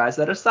casters for guys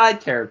that are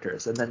side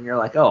characters, and then you're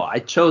like, oh, I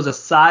chose a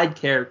side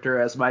character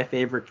as my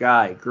favorite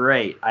guy.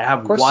 Great, I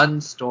have one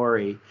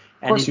story,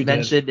 and he's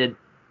mentioned in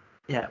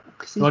you want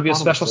to be a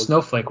special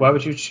snowflake. Why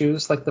would you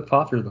choose like the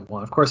popular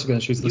one? Of course you're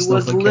going to choose the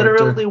snowflake character. He was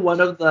literally one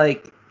of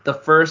like the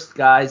first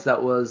guys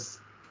that was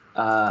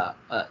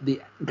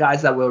the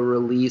guys that were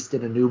released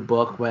in a new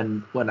book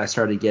when I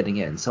started getting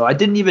in. So I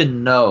didn't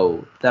even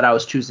know that I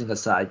was choosing a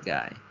side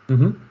guy.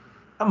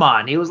 Come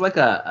on, he was like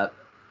a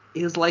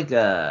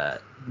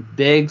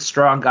big,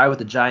 strong guy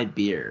with a giant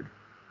beard.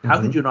 How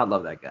could you not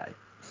love that guy?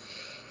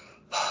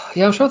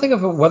 Yeah, I'm trying to think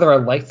of whether I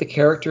like the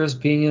characters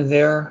being in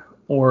there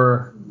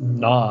or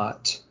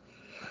not.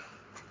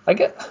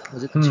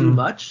 Was it too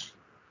much?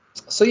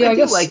 So yeah, I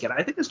guess like it.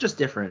 I think it's just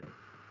different.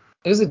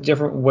 It is a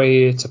different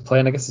way to play,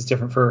 and I guess it's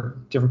different for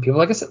different people.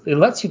 I guess it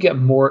lets you get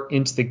more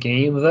into the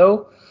game,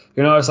 though.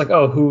 You're not just like,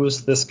 oh,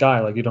 who's this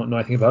guy? Like, you don't know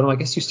anything about him. I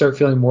guess you start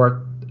feeling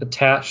more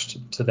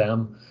attached to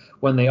them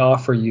when they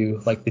offer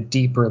you, like, the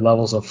deeper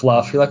levels of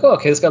fluff. You're like, oh,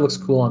 okay, this guy looks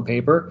cool on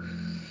paper.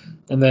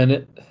 And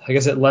then I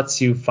guess it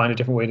lets you find a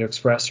different way to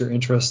express your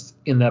interest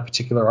in that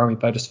particular army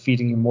by just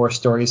feeding you more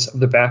stories of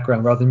the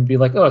background, rather than be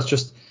like, oh, it's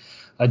just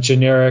a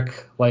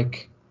generic,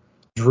 like,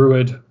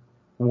 druid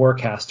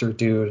warcaster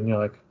dude. And you're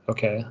like,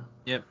 okay.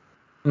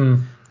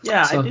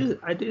 Yeah,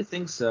 I do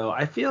think so.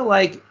 I feel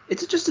like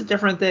it's just a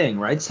different thing,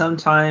 right?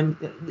 Sometimes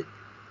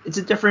it's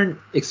a different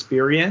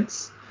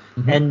experience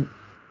and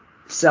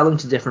selling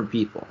to different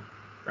people,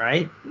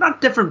 right?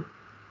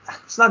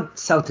 It's not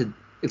selling to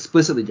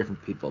explicitly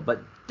different people,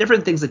 but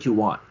different things that you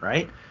want,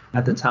 right?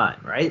 At the time,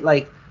 right?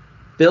 Like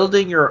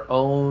building your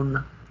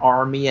own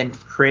army and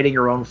creating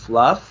your own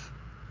fluff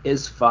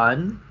is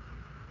fun,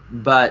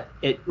 but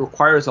it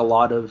requires a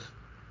lot of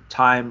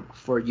time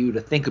for you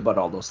to think about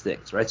all those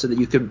things, right? So that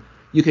you can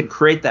you can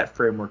create that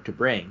framework to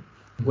bring.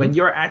 Mm-hmm. When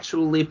you're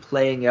actually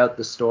playing out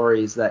the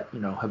stories that,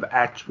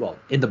 have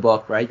in the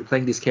book, right? You're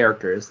playing these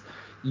characters.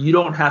 You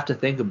don't have to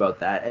think about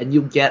that, and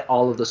you get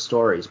all of the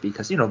stories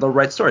because, they'll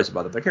write stories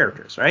about other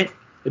characters, right?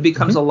 It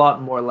becomes a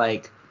lot more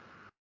like,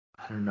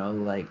 I don't know,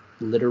 like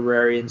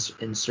literary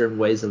in certain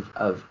ways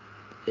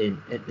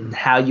in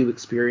how you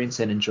experience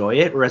and enjoy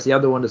it, whereas the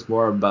other one is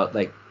more about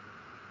like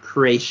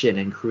creation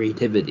and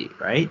creativity,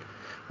 right?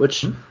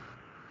 Which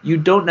you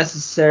don't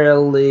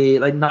necessarily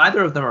like.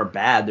 Neither of them are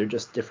bad. They're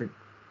just different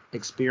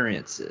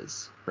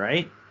experiences,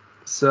 right?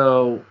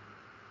 So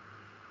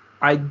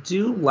I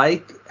do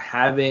like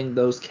having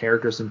those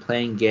characters and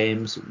playing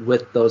games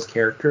with those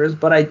characters,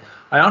 but I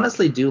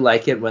honestly do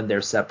like it when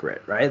they're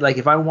separate, right? Like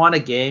if I want a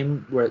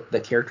game where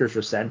the characters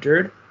are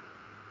centered,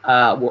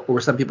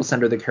 where some people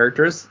center the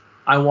characters,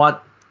 I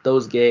want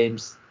those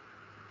games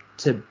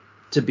to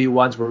be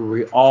ones where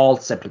we all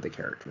center the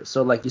characters.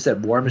 So like you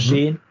said, War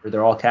Machine, where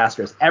they're all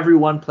casters.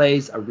 Everyone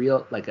plays a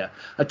real, like a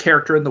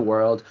character in the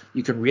world.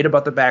 You can read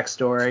about the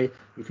backstory,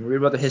 you can read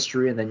about the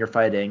history, and then you're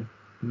fighting.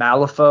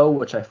 Malifaux,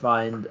 which I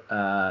find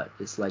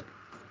is like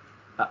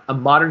a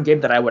modern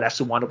game that I would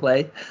actually want to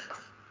play.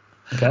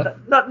 Okay.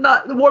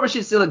 Not the War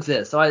Machine still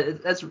exists, so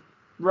that's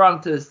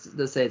wrong to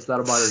say it's not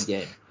a modern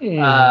game.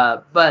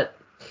 Yeah.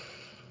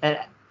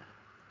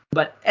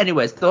 But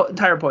anyways, the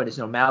entire point is,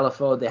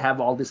 Malifaux, they have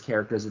all these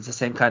characters. It's the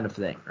same kind of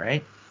thing,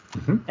 right?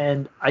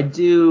 And I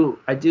do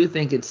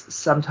think it's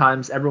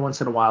sometimes, every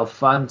once in a while,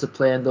 fun to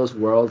play in those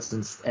worlds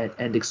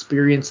and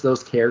experience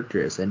those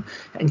characters and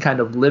kind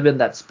of live in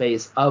that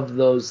space of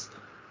those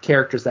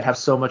characters that have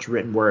so much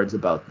written words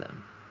about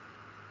them.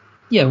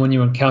 Yeah, when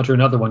you encounter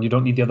another one, you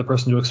don't need the other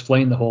person to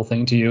explain the whole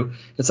thing to you.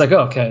 It's like,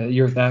 oh, okay,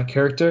 you're that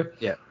character.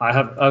 Yeah. I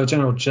have a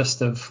general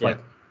gist of like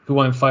who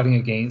I'm fighting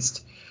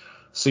against.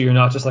 So you're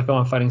not just like, oh,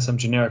 I'm fighting some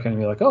generic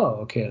enemy. Like, oh,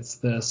 okay, it's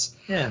this.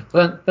 Yeah.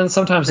 But then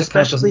sometimes it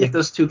kind of doesn't especially if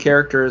those two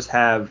characters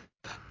have,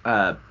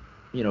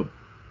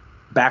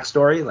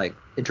 backstory, like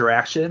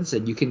interactions,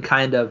 and you can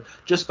kind of,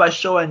 just by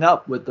showing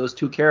up with those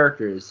two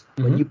characters,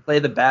 when you play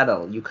the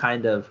battle, you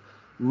kind of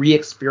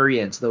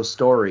re-experience those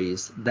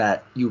stories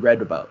that you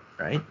read about,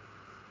 right?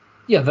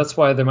 Yeah, that's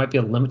why there might be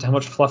a limit to how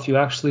much fluff you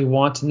actually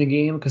want in the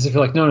game. Because if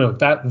you're like, no,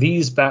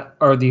 these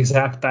are the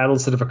exact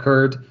battles that have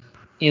occurred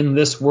in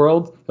this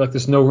world, like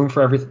there's no room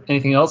for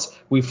anything else,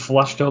 we've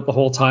flushed out the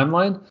whole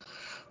timeline,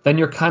 then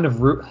you're kind of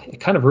it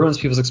kind of ruins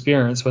people's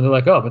experience when they're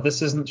like, oh, but this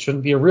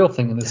shouldn't be a real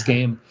thing in this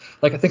game.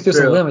 Like I think there's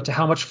a limit to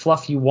how much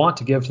fluff you want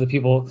to give to the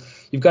people.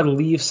 You've got to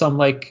leave some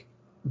like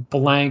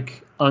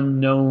blank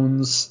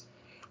unknowns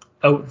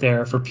out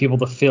there for people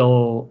to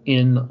fill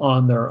in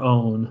on their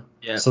own,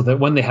 so that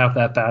when they have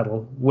that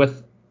battle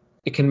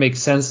it can make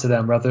sense to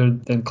them rather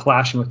than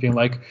clashing with being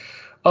like,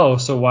 oh,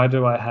 so why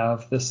do I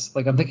have this?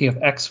 Like I'm thinking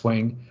of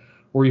X-Wing,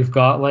 where you've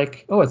got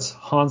like, oh, it's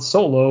Han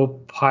Solo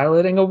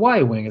piloting a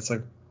Y-Wing. It's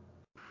like,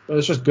 well,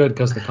 it's just good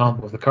because the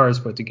combo of the cars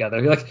put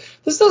together. You're like,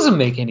 this doesn't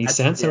make any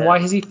sense. And why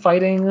is he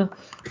fighting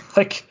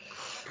like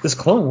this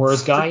Clone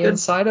Wars guy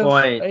inside of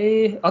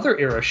a other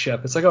era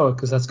ship? It's like, oh,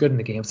 because that's good in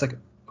the game. It's like,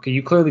 okay,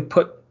 you clearly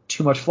put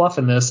too much fluff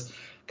in this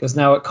because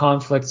now it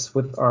conflicts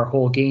with our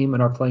whole game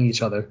and our playing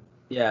each other.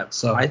 Yeah,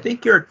 so I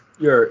think you're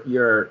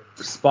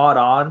spot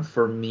on.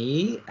 For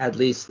me, at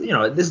least,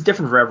 this is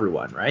different for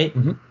everyone, right?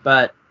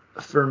 But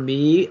for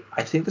me,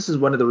 I think this is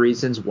one of the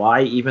reasons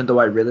why, even though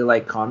I really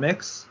like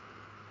comics,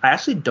 I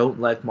actually don't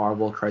like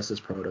Marvel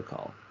Crisis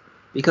Protocol,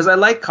 because I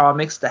like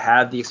comics to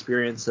have the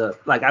experience of,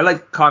 like, I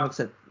like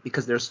comics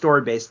because they're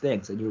story-based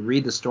things and you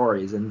read the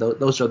stories and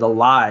those are the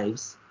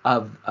lives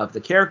of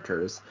the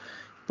characters.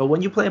 But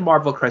when you play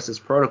Marvel Crisis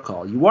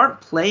Protocol, you aren't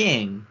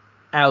playing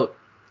out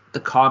the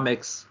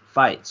comics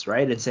fights,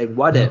 right? And saying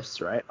what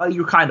ifs, right? Well,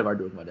 you kind of are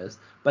doing what ifs,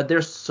 but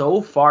they're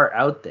so far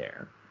out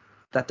there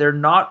that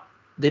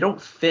they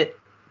don't fit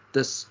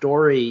the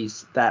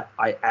stories that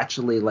I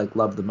actually like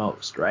love the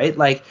most, right?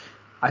 Like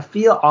I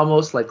feel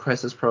almost like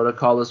Crisis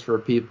Protocol is for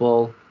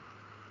people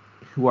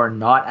who are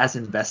not as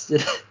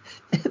invested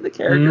in the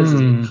characters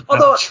as me.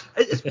 Although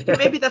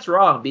maybe that's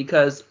wrong,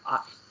 because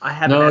I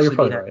haven't actually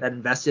been that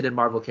invested in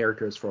Marvel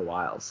characters for a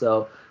while.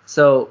 So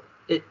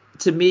it,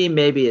 to me,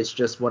 maybe it's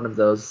just one of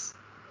those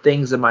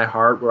things in my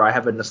heart where I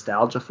have a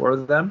nostalgia for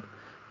them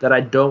that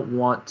I don't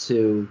want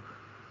to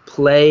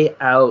play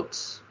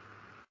out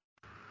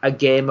a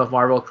game of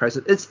Marvel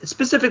Crisis. It's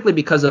specifically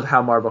because of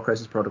how Marvel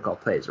Crisis Protocol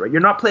plays, right? You're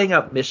not playing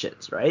out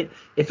missions, right?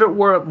 If it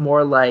were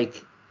more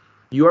like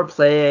you're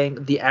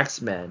playing the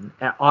X-Men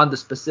on the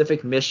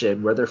specific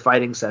mission where they're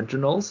fighting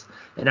Sentinels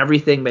and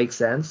everything makes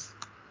sense,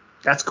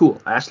 that's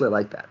cool. I actually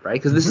like that, right?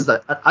 Because this is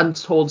an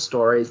untold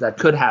stories that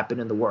could happen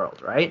in the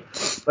world, right?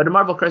 But in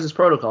Marvel Crisis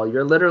Protocol,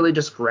 you're literally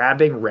just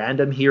grabbing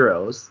random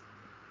heroes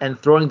and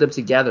throwing them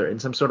together in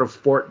some sort of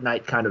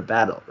Fortnite kind of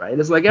battle, right?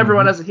 It's like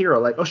everyone has a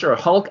hero. Like, oh, sure,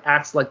 Hulk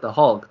acts like the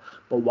Hulk,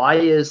 but why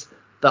is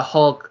the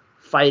Hulk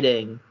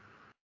fighting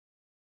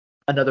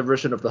another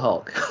version of the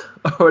Hulk,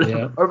 or,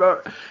 Yeah.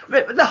 or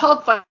the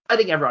Hulk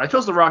fighting everyone. I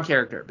chose the wrong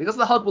character because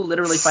the Hulk will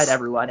literally fight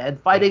everyone,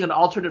 and fighting an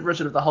alternate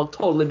version of the Hulk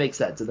totally makes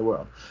sense in the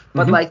world.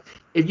 But like,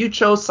 if you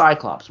chose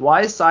Cyclops,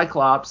 why is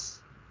Cyclops,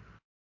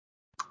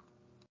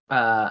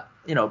 and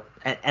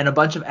a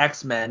bunch of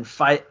X-Men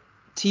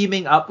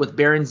teaming up with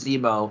Baron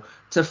Zemo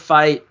to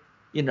fight,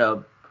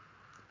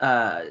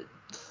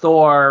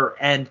 Thor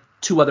and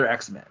two other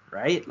X-Men,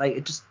 right? Like,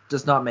 it just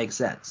does not make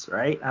sense,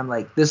 right? I'm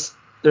like,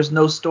 there's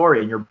no story,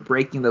 and you're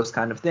breaking those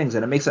kind of things,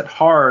 and it makes it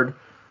hard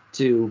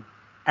to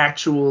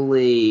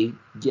actually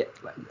get,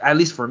 at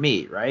least for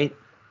me, right,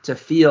 to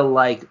feel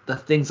like the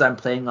things I'm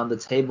playing on the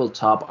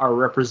tabletop are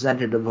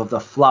representative of the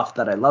fluff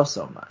that I love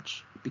so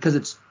much,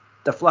 because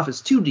the fluff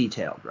is too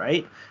detailed,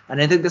 right?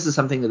 And I think this is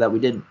something that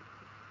we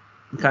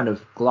kind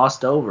of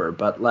glossed over,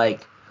 but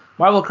like,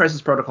 Marvel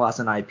Crisis Protocol has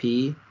an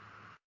IP,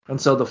 and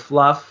so the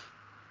fluff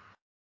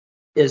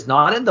is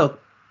not in the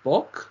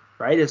book,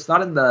 right? It's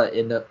not in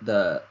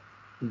the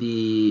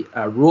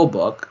rule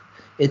book.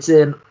 It's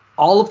in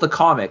all of the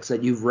comics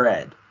that you've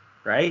read,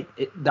 right?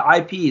 The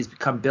IP has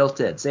become built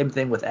in. Same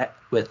thing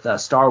with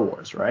Star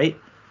Wars, right?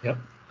 Yep.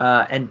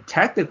 And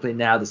technically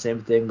now the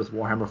same thing with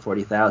Warhammer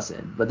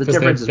 40,000. But the Because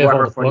difference is they have all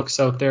Warhammer the 40,000 books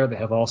out there. They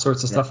have all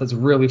sorts of stuff that's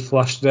really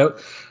flushed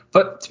out.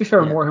 But to be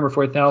fair, in Warhammer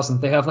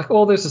 40,000, they have like,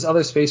 oh, there's this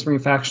other Space Marine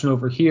faction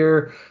over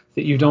here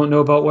that you don't know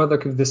about. What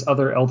like this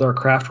other Eldar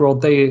craft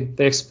world? They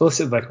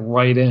explicitly like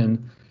write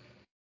in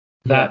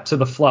that to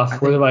the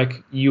fluff, where they're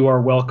like, you are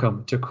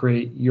welcome to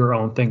create your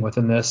own thing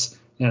within this,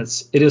 and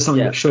it is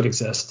something that should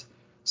exist.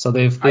 So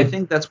I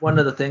think that's one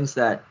of the things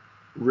that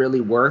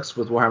really works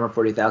with Warhammer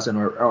 40,000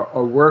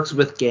 or works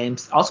with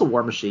games, also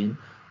War Machine.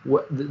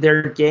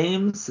 They're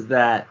games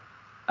that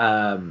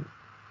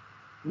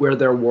where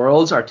their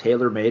worlds are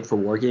tailor-made for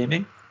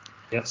wargaming.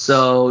 Yes.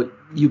 So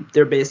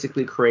they're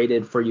basically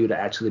created for you to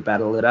actually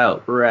battle it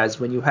out. Whereas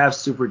when you have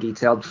super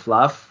detailed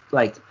fluff,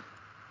 like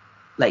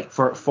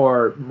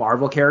for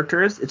Marvel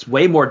characters, it's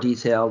way more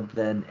detailed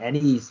than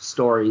any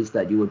stories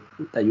that you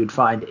would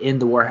find in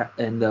the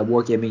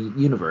wargaming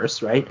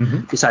universe, right?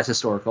 Besides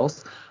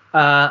historicals.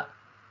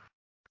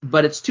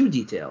 But it's too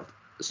detailed.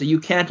 So you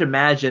can't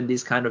imagine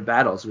these kind of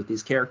battles with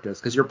these characters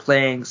because you're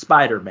playing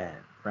Spider-Man,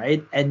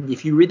 right? And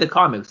if you read the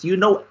comics, you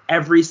know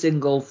every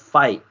single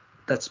fight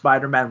that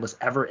Spider-Man was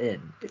ever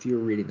in if you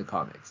were reading the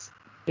comics.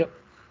 Yep.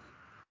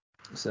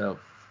 So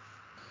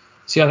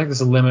I think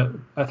there's a limit.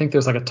 I think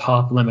there's like a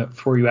top limit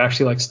before you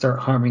actually like start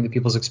harming the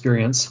people's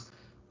experience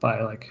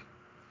by like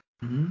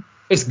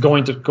it's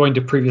going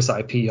to previous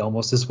IP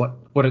almost is what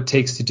it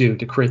takes to do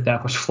to create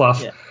that much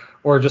fluff,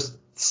 or just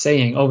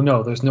saying, oh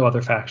no, there's no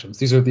other factions.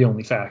 These are the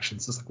only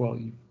factions. It's like, well,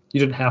 you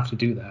didn't have to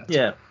do that.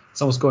 Yeah.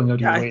 It's almost going out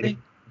your way.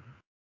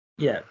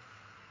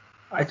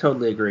 I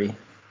totally agree.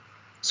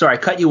 Sorry, I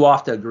cut you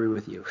off to agree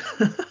with you.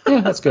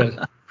 Yeah, that's good.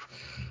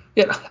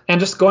 Yeah,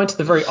 and just going to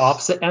the very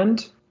opposite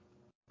end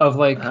of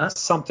like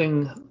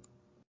something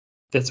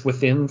that's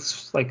within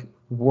like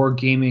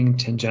wargaming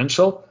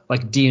tangential,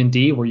 like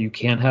D&D, where you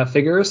can have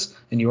figures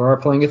and you are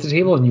playing at the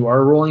table and you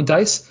are rolling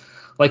dice.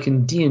 Like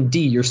in D&D,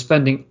 you're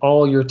spending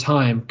all your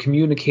time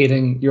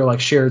communicating your like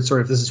shared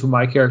story. If this is who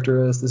my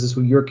character is, this is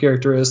who your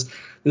character is,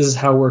 this is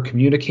how we're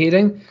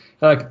communicating.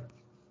 Like, a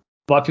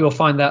lot of people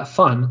find that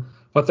fun,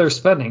 but they're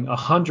spending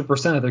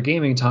 100% of their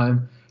gaming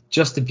time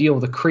just to be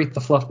able to create the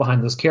fluff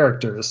behind those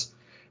characters.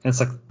 And it's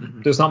like,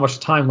 there's not much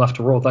time left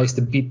to roll dice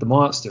to beat the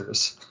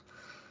monsters.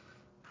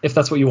 If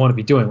that's what you want to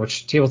be doing,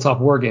 which tabletop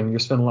wargaming, you're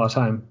spending a lot of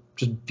time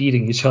just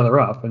beating each other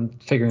up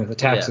and figuring out the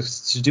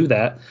tactics to do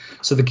that.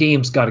 So the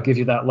game's got to give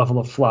you that level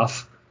of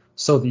fluff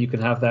so that you can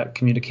have that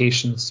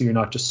communication, so you're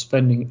not just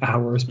spending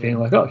hours being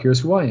like, oh, here's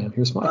who I am,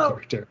 here's my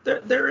character.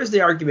 There is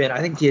the argument. I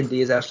think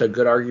D&D is actually a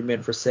good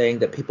argument for saying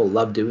that people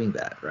love doing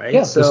that, right?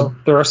 Yeah, so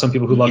there are some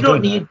people who love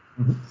doing that.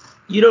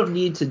 You don't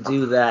need to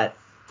do that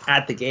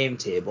at the game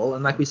table.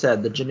 And like we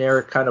said, the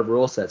generic kind of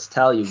rule sets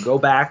tell you, go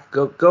back,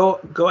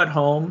 go at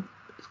home,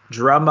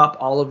 drum up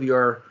all of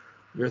your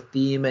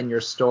theme and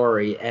your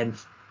story, and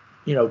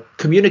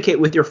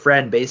communicate with your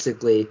friend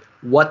basically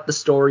what the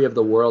story of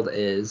the world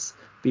is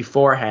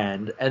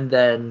beforehand, and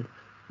then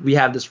we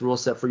have this rule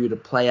set for you to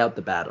play out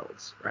the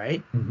battles,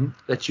 right?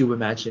 That you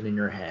imagine in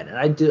your head. And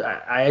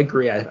I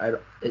agree.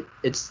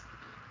 It's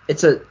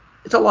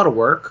a lot of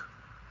work,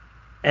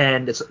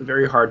 and it's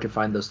very hard to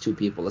find those two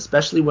people,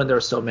 especially when there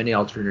are so many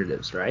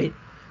alternatives, right?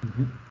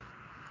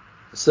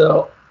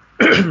 So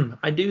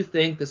I do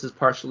think this is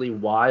partially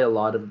why a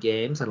lot of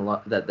games and a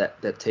lot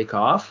that take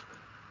off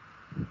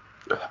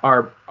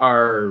are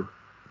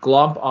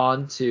glomp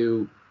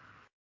onto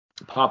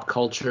pop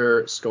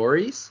culture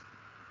stories,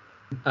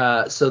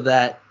 so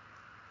that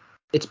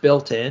it's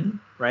built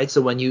in, right?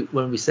 So when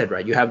we said,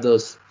 right, you have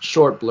those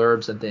short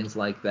blurbs and things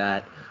like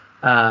that,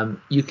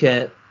 you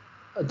can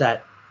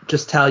that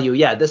just tell you,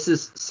 yeah, this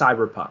is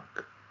cyberpunk,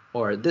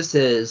 or this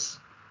is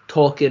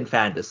Tolkien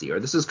fantasy,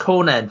 or this is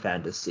Conan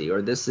fantasy,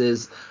 or this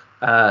is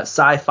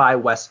sci-fi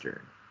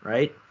western,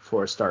 right,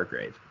 for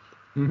Stargrave.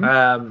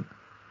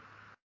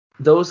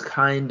 Those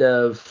kind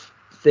of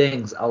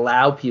things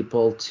allow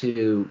people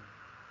to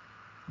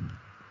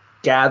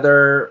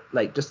gather,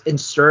 like just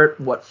insert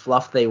what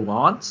fluff they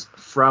want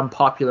from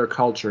popular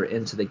culture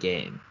into the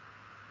game,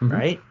 Mm-hmm.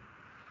 right?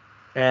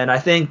 And I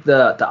think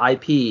the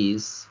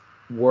IPs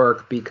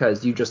work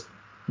because you just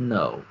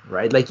know,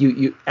 right? Like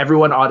you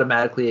everyone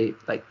automatically,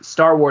 like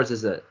Star Wars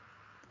is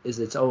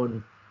its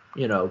own,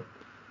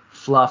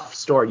 fluff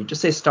story. You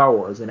just say Star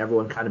Wars and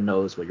everyone kind of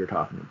knows what you're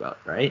talking about,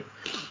 right?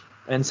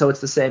 And so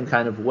it's the same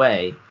kind of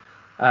way.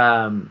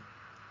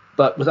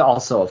 But with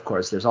also, of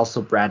course, there's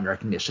also brand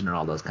recognition and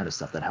all those kind of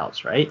stuff that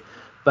helps, right?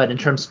 But in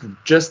terms of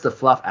just the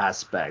fluff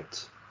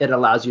aspect, it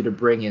allows you to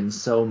bring in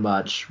so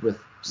much with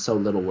so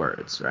little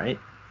words, right?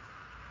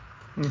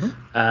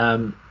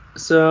 Mm-hmm.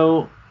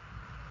 So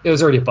it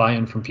was already a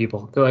buy-in from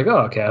people. They're like,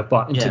 oh, okay, I've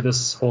bought into yeah.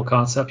 this whole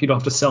concept. You don't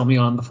have to sell me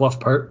on the fluff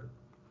part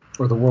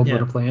or the world we're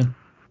to play in.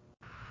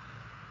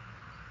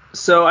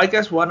 So I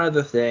guess one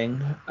other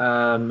thing,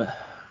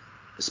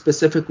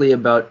 specifically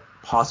about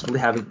possibly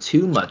having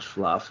too much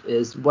fluff,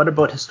 is what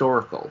about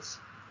historicals?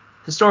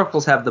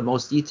 Historicals have the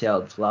most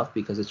detailed fluff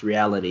because it's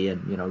reality,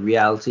 and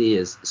reality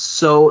is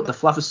the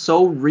fluff is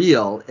so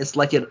real, it's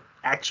like it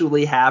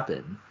actually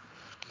happened.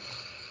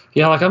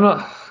 Yeah, like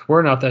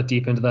we're not that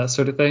deep into that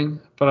sort of thing,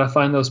 but I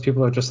find those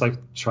people are just like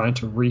trying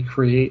to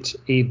recreate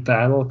a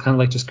battle, kind of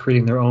like just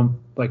creating their own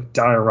like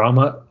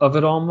diorama of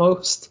it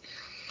almost.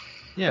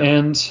 Yeah.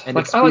 And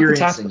like I like the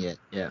tactical. It.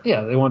 Yeah.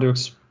 Yeah, they want to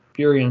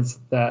experience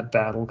that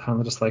battle, kind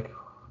of just like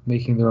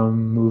making their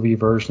own movie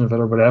version of it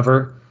or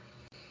whatever.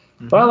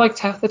 Mm-hmm. But I like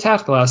the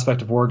tactical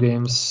aspect of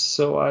Wargames,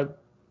 so I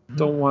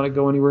don't want to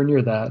go anywhere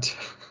near that.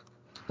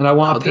 And I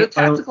want the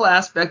tactical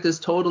aspect is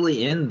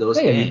totally in those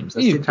games.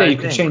 That's the entire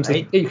thing,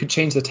 right? You could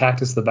change the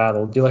tactics of the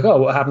battle. Be like, oh,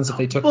 what happens if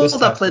they took this? People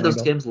that play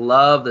those games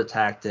love the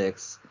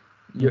tactics.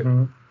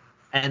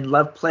 And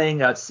love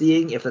playing out,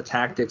 seeing if the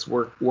tactics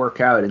work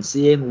out, and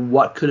seeing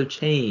what could have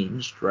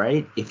changed,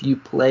 right? If you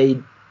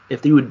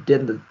had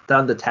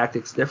done the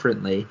tactics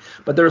differently.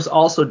 But there's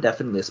also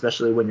definitely,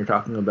 especially when you're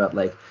talking about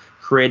like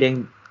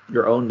creating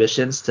your own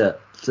missions to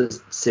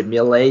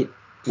simulate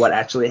what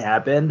actually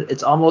happened.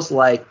 It's almost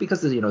like,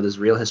 because there's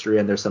real history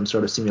and there's some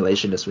sort of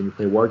simulationist when you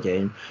play war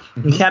game.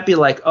 You can't be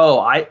like,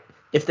 you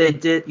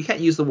can't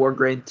use the war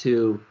game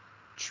to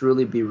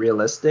truly be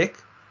realistic.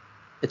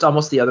 It's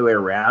almost the other way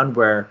around,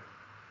 where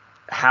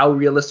how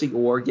realistic a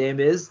war game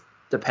is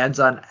depends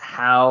on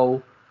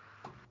how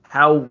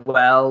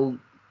well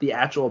the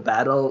actual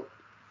battle,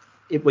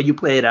 when you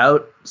play it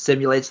out,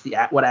 simulates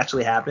what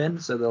actually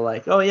happened. So they're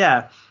like, oh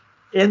yeah,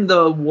 in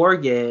the war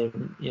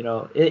game, in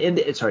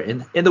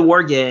the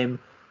war game,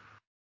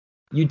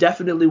 you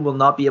definitely will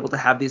not be able to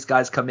have these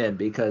guys come in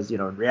because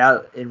in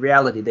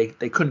reality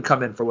they couldn't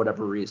come in for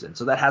whatever reason.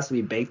 So that has to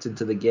be baked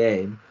into the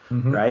game,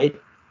 right?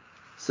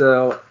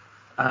 So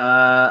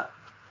I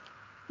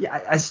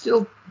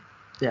still,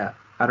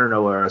 I don't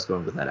know where I was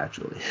going with that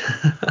actually.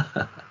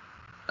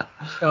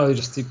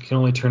 You can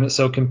only turn it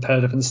so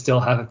competitive and still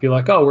have it be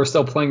like, oh, we're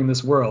still playing in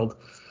this world,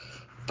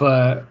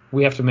 but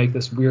we have to make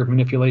this weird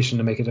manipulation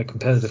to make it a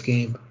competitive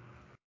game.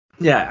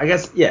 I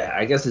guess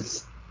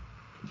it's,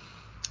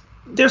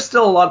 there's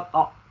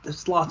still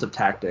there's lots of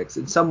tactics.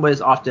 In some ways,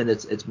 often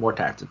it's more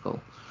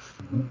tactical.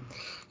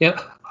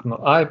 Yeah,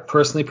 I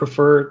personally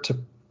prefer to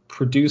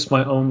produce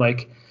my own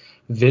like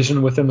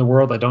vision within the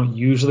world. I don't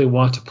usually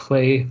want to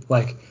play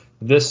like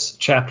this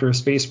chapter of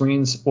Space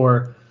Marines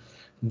or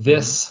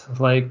this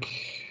like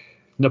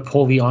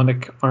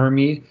Napoleonic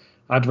army.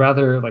 I'd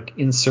rather like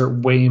insert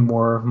way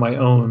more of my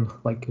own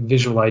like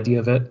visual idea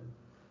of it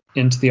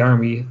into the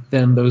army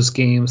than those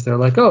games. They're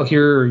like, oh,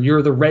 here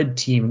you're the red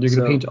team and you're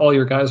gonna paint all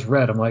your guys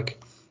red. I'm like,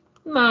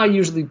 nah, I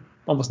usually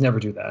almost never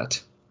do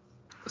that.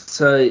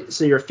 So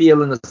your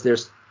feeling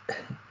is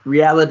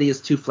reality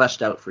is too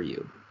fleshed out for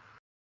you.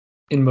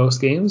 In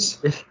most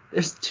games,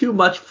 there's too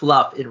much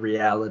fluff in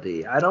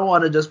reality. I don't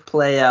want to just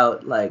play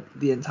out like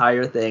the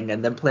entire thing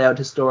and then play out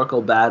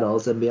historical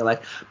battles and be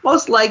like,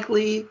 most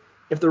likely,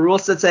 if the rule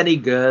set's any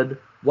good,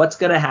 what's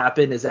going to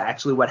happen is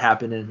actually what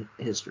happened in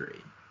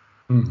history.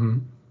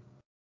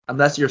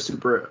 Unless you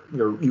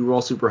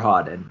roll super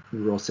hot and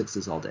you roll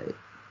sixes all day.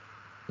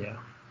 Yeah.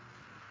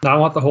 No, I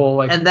want the whole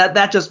like. And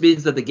that just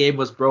means that the game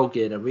was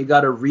broken and we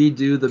got to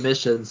redo the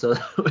mission so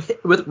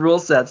with rule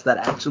sets that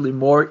actually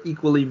more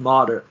equally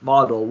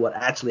model what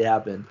actually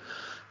happened.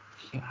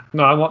 Yeah.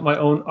 No, I want my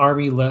own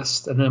army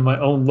list and then my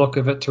own look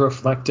of it to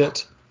reflect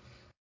it.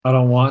 I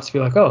don't want to be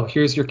like, oh,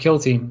 here's your kill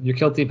team. Your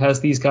kill team has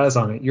these guys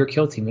on it. Your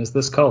kill team is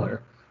this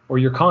color. Or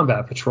your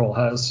combat patrol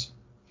has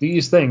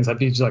these things. I'd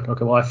be just like,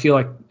 okay, well, I feel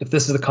like if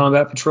this is the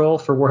combat patrol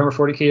for Warhammer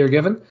 40k you're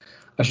given,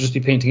 I should just be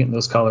painting it in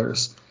those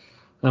colors.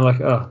 And I'm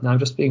like, oh, now I'm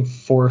just being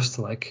forced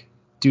to like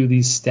do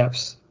these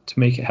steps to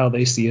make it how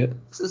they see it.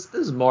 This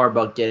is more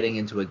about getting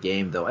into a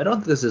game, though. I don't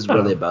think this is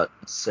really about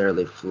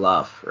necessarily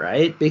fluff,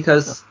 right?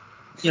 Because,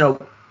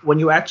 when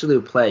you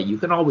actually play, you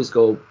can always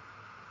go,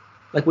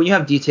 like when you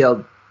have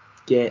detailed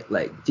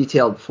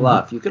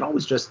fluff, you can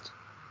always just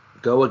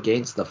go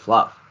against the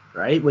fluff,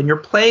 right? When you're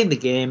playing the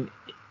game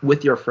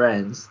with your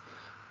friends,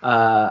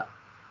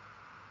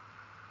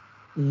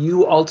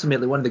 you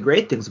ultimately, one of the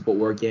great things about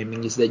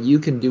wargaming is that you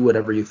can do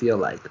whatever you feel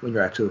like when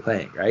you're actually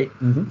playing, right?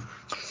 Mm-hmm.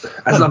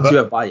 As long as you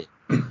have buy-in.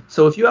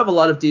 So if you have a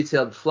lot of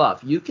detailed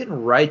fluff, you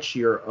can write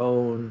your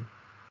own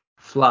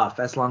fluff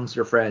as long as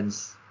your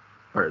friends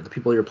or the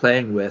people you're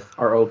playing with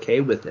are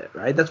okay with it,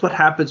 right? That's what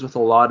happens with a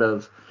lot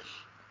of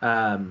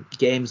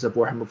games of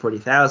Warhammer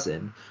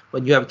 40,000.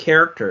 When you have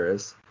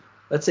characters,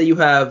 let's say you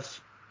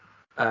have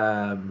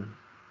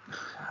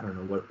I don't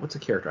know what's a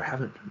character. I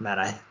haven't,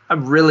 man.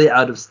 I'm really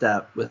out of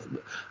step with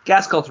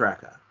Gas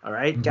Raka. All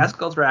right, Mm-hmm.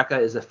 Gas Raka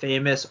is a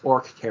famous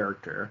orc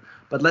character.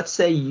 But let's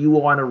say you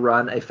want to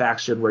run a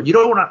faction where you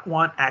don't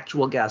want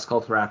actual Gas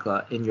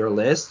Raka in your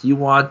list.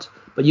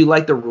 But you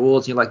like the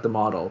rules, you like the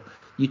model.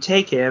 You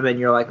take him and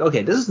you're like,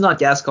 okay, this is not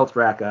Gas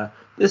Raka.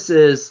 This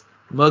is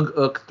Mug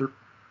Uk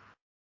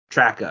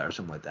Traka or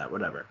something like that,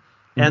 whatever.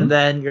 Mm-hmm. And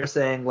then you're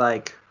saying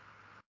like,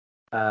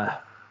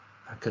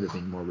 I could have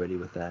been more witty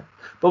with that,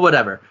 but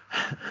whatever.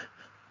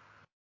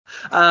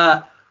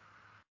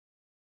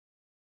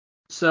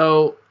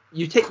 So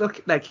you take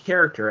that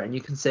character and you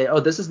can say, oh,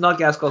 this is not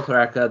Gaskell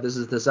Claraka, this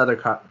is this other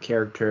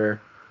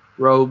character,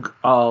 Rogue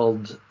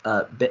Ald,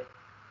 I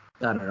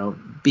don't know,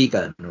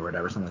 Beacon or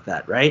whatever, something like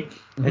that, right?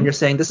 Mm-hmm. And you're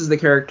saying this is the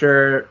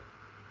character,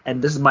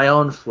 and this is my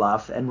own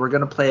fluff, and we're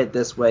gonna play it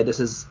this way. This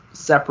is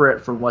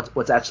separate from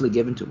what's actually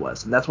given to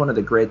us, and that's one of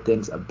the great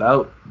things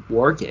about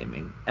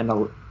wargaming, and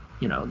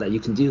that you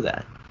can do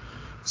that.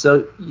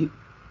 So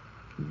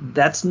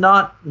that's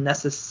not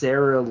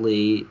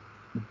necessarily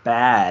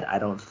bad, I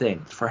don't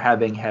think, for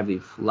having heavy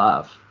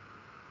fluff.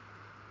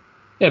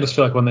 Yeah, I just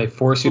feel like when they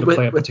force you to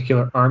play a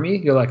particular army,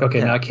 you're like,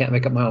 okay, now I can't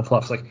make up my own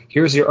fluff. It's like,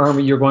 here's your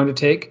army you're going to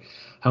take.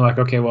 I'm like,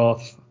 okay, well,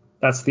 if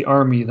that's the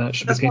army, that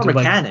should be painted. That's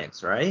more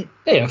mechanics, right?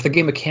 Yeah, if the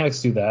game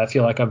mechanics do that, I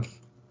feel like I'm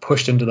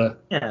pushed into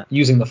the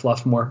using the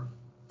fluff more.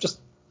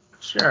 Just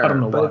sure, I don't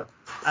know why.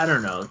 I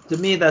don't know. To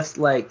me, that's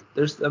like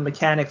there's the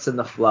mechanics in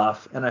the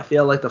fluff, and I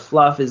feel like the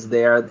fluff is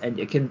there, and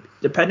it can,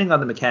 depending on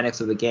the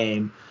mechanics of the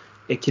game,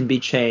 it can be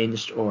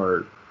changed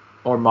or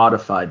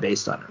modified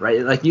based on it,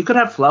 right? Like you could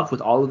have fluff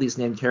with all of these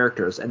named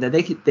characters, and then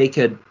they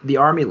could the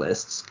army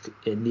lists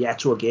in the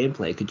actual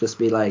gameplay could just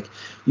be like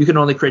you can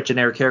only create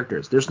generic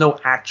characters. There's no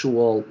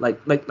actual like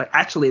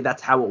actually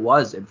that's how it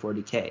was in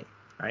 40K,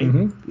 right?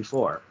 Mm-hmm.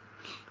 Before.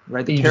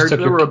 Right,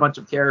 there were a bunch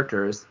of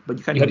characters, but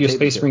you had your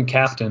Space Marine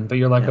captain, but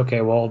you're like, okay,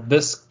 well,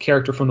 this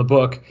character from the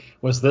book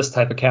was this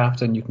type of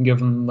captain. You can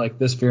give him like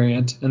this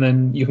variant, and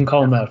then you can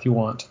call him that if you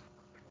want.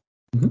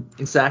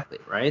 Mm-hmm. Exactly,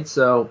 right?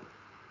 So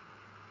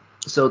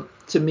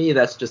to me,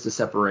 that's just a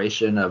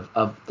separation of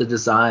the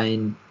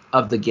design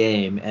of the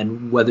game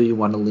and whether you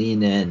want to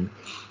lean in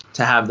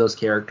to have those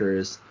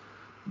characters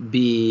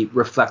be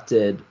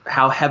reflected,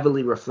 how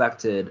heavily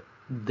reflected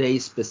they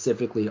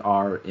specifically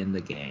are in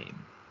the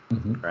game,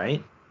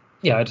 right?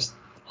 Yeah, I just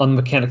on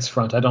the mechanics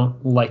front, I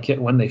don't like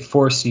it when they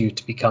force you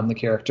to become the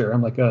character.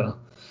 I'm like, oh,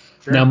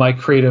 sure. Now my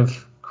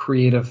creative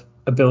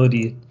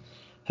ability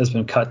has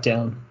been cut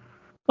down.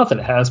 Not that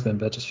it has been,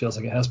 but it just feels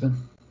like it has been.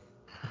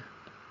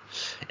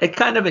 It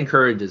kind of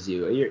encourages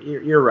you.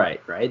 You're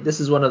right, right? This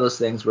is one of those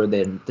things where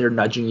they're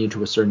nudging you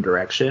to a certain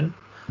direction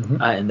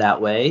in that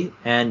way,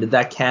 and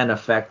that can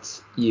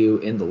affect you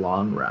in the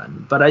long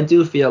run. But I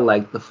do feel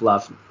like the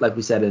fluff, like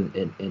we said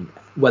in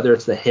whether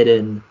it's the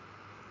hidden,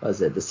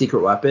 the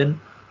secret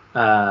weapon,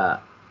 a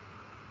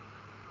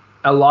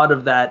lot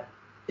of that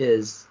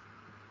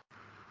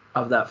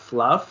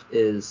fluff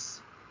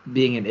is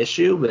being an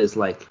issue is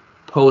like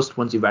post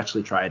once you've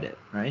actually tried it,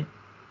 right?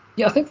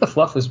 Yeah, I think the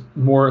fluff is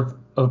more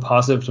of a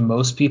positive to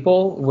most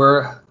people.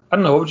 Where I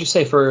don't know, what would you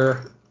say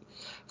for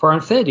our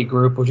Infinity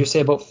group? Would you say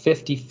about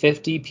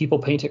 50-50 people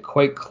paint it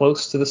quite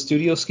close to the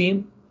studio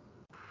scheme?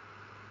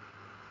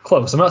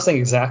 Close. I'm not saying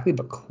exactly,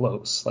 but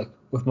close, like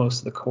with most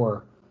of the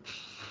core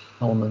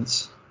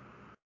elements.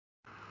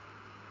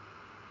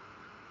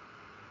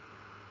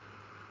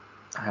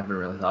 I haven't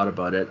really thought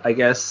about it. I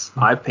guess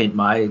I paint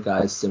my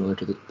guys similar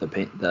to the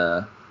paint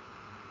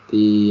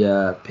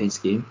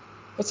scheme.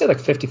 I'd say like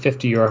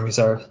 50-50 your armies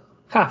are.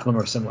 Half of them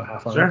are similar,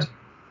 half aren't.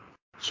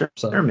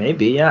 Sure,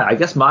 maybe, yeah. I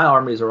guess my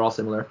armies are all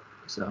similar.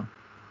 So,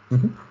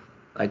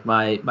 like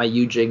my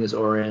Yujing is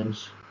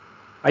orange.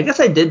 I guess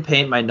I did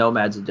paint my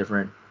nomads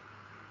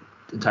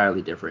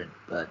entirely different,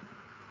 but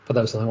that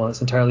was the only one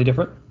that's entirely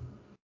different.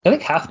 I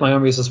think half my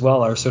armies as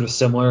well are sort of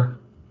similar.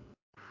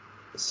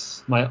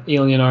 My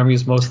alien army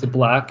is mostly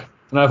black,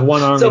 and I have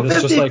one army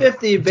that's just like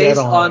 50-50 based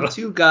on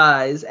two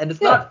guys, and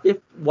it's not if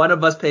one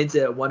of us paints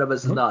it, one of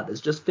us is not.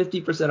 It's just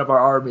 50% of our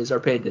armies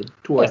are painted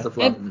towards the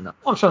fluff.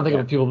 I'm trying to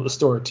think of people at the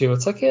store too.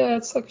 It's like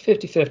it's like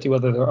 50-50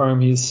 whether their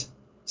army's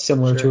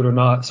similar to it or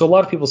not. So a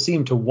lot of people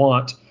seem to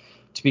want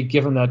to be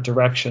given that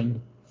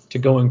direction to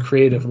go in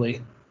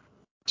creatively,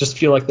 just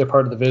feel like they're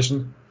part of the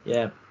vision.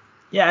 Yeah,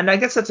 and I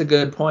guess that's a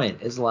good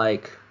point. Is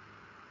like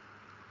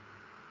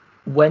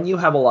when you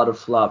have a lot of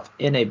fluff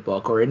in a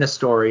book or in a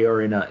story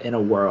or in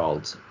a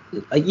world,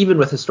 like even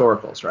with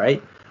historicals,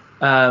 right?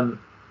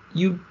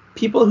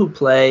 People who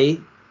play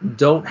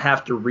don't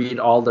have to read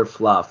all their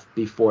fluff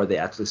before they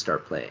actually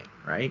start playing,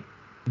 right?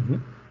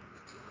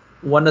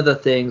 one of the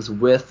things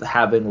with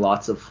having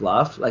lots of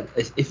fluff, like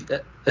if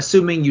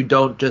assuming you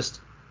don't just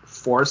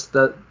force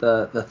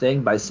the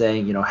thing by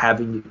saying,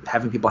 having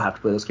people have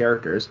to play those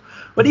characters,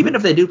 but even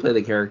if they do play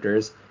the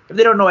characters, if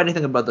they don't know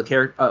anything about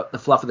the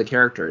fluff of the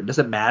character, does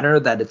it matter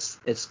that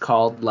it's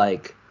called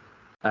like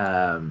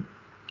I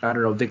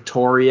don't know,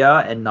 Victoria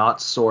and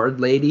not Sword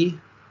Lady,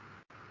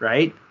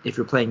 right? If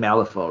you're playing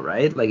Malifaux,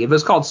 right? Like if it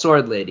was called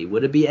Sword Lady,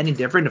 would it be any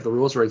different if the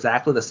rules were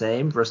exactly the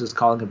same versus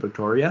calling it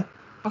Victoria?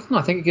 I don't know.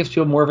 I think it gives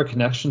people more of a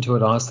connection to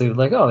it, honestly.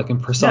 Like, oh, they can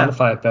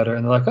personify it better.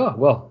 And they're like, oh,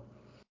 well,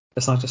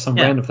 it's not just some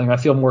random thing. I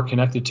feel more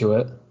connected to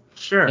it.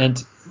 Sure.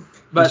 And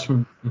but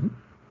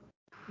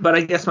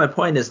I guess my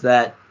point is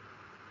that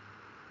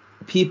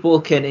people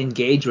can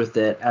engage with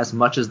it as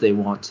much as they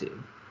want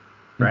to,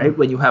 right?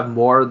 When you have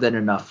more than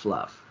enough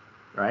fluff,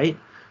 right?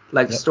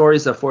 Like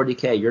stories of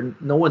 40K,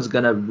 no one's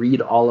going to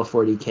read all of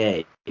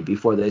 40K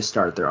before they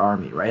start their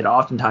army, right?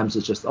 Oftentimes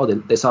it's just,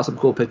 they saw some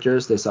cool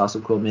pictures, they saw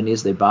some cool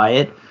minis, they buy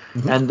it,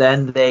 and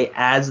then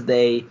as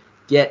they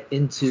get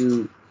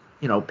into,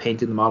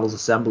 painting the models,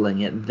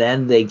 assembling it,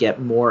 then they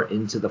get more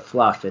into the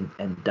fluff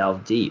and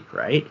delve deep,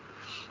 right?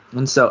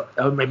 And so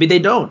maybe they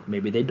don't.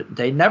 Maybe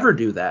they never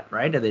do that,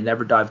 right? And they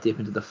never dive deep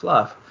into the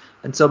fluff.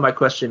 And so my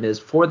question is,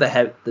 for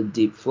the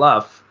deep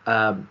fluff,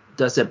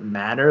 does it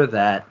matter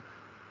that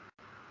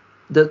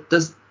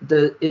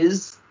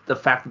is the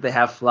fact that they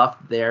have fluff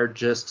there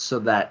just so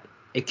that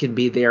it can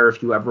be there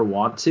if you ever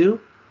want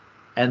to?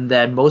 And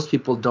then most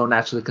people don't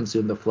actually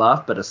consume the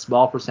fluff, but a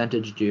small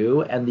percentage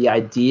do. And the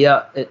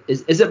idea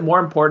is it more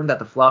important that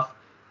the fluff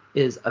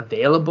is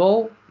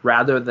available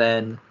rather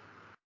than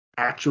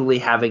actually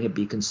having it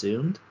be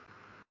consumed?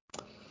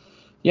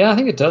 Yeah, I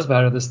think it does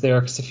matter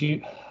because if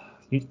you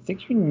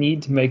think you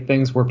need to make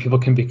things where people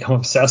can become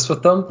obsessed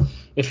with them,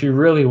 if you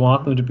really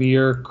want them to be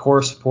your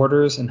core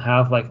supporters and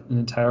have like an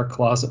entire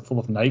closet full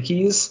of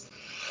Nikes,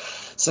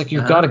 it's like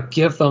you've got to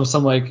give them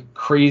some like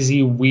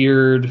crazy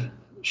weird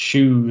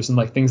shoes and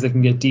like things they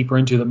can get deeper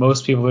into that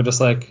most people are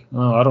just like,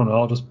 oh, I don't know,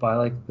 I'll just buy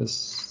like this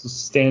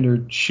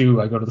standard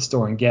shoe I go to the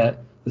store and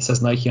get that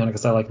says Nike on it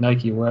because I like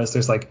Nike, whereas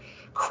there's like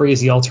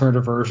crazy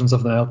alternative versions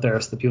of them out there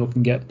so that people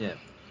can get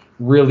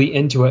really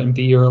into it and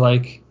be your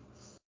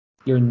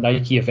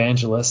Nike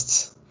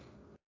evangelists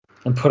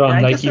and put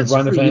on Nike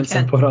run events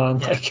and put on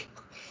like,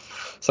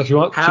 it's like you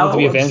want people to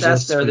be evangelists for you. How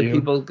obsessed are the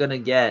people gonna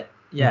get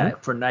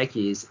for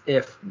Nikes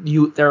if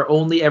they're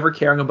only ever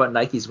caring about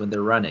Nikes when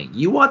they're running?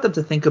 You want them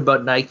to think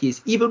about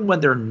Nikes even when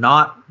they're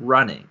not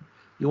running.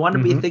 You want to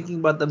be thinking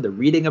about them. They're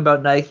reading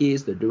about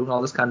Nikes. They're doing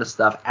all this kind of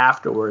stuff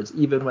afterwards,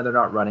 even when they're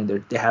not running.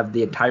 They have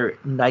the entire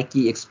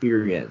Nike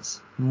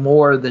experience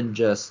more than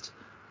just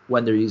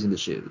when they're using the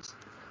shoes.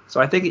 So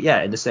I think,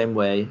 in the same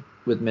way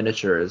with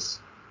miniatures,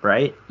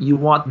 right? You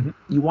want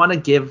to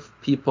give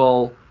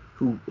people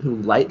who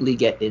lightly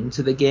get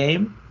into the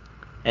game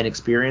and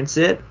experience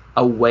it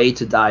a way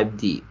to dive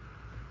deep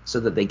so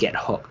that they get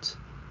hooked.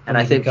 And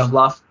I think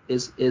fluff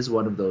is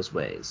one of those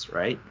ways,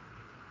 right?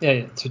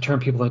 Yeah, to turn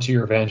people into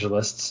your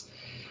evangelists,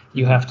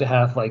 you have to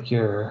have like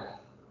why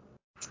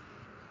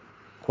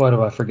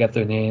do I forget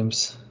their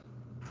names?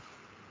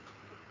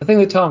 I think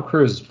that Tom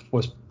Cruise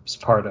was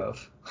part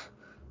of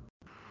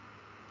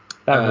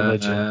that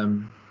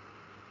religion.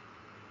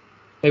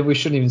 Maybe we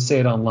shouldn't even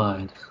say it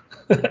online.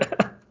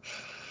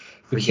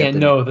 We can't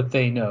know that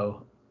they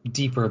know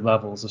deeper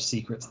levels of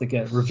secrets that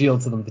get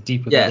revealed to them the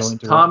deeper they go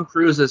into Tom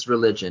Cruise's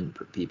religion,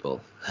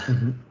 people.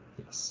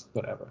 Yes,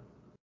 whatever.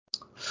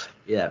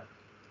 Yeah,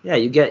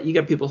 you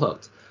get people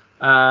hooked.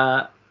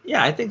 I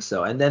think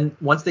so. And then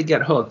once they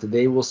get hooked,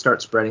 they will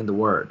start spreading the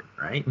word,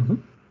 right?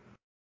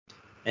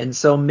 And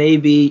so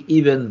maybe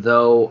even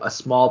though a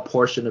small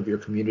portion of your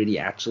community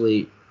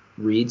actually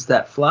reads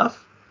that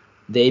fluff,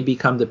 they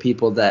become the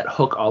people that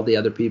hook all the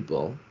other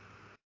people,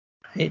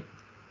 right?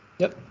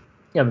 Yep.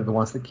 Yeah, they're the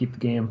ones that keep the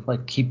game,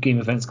 like keep game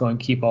events going,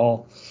 keep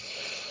all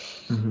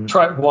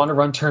want to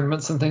run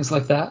tournaments and things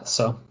like that.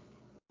 So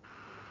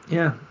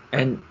yeah,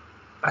 and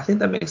I think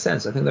that makes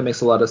sense. I think that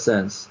makes a lot of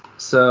sense.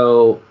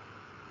 So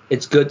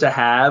it's good to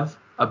have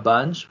a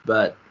bunch,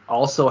 but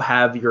also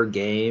have your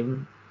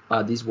game,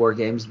 these war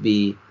games,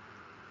 be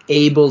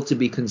able to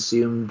be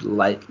consumed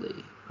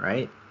lightly,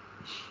 right?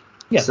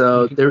 Yeah.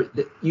 So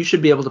you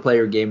should be able to play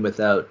your game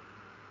without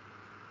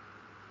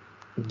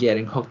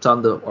getting hooked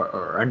on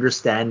or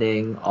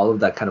understanding all of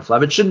that kind of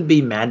fluff. It shouldn't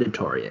be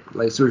mandatory,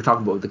 like so we were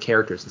talking about with the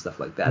characters and stuff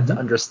like that, to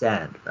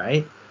understand,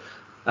 right?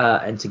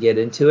 And to get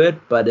into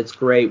it, but it's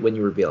great when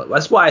you reveal it.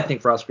 That's why I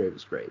think Frostgrave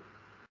is great.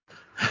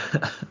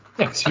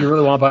 Because you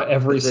really want to buy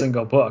every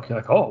single book. You're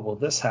like, oh, well,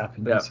 this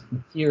happens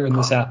here and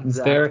this happens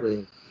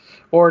there.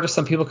 Or just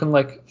some people can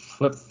like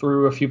flip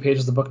through a few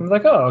pages of the book and be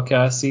like, oh, okay,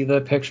 I see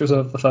the pictures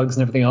of the thugs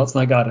and everything else,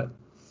 and I got it.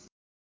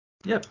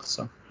 Yep.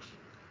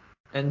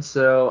 And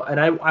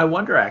I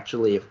wonder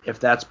actually if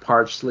that's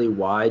partially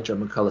why Joe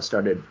McCullough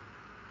started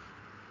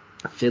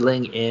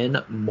filling in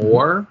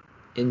more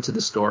into the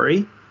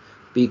story,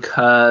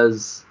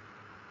 because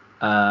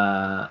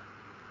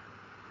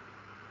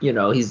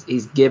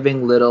he's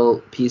giving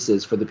little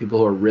pieces for the people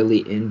who are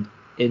really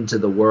into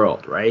the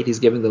world, right? He's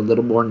giving the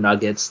little more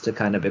nuggets to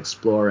kind of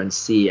explore and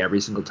see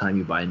every single time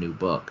you buy a new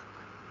book,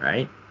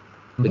 right?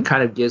 It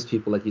kind of gives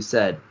people, like you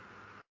said,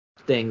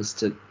 things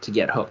to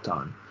get hooked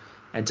on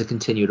and to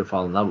continue to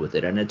fall in love with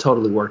it. And it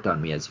totally worked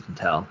on me, as you can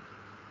tell.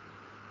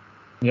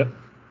 Yep.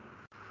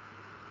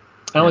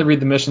 I only read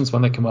the missions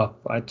when they come up.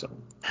 I don't,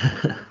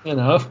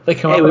 they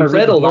come up. Hey, We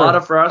played a lot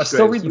of Frostgrave. I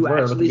still read the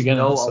blurb at the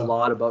beginning. You actually know a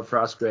lot about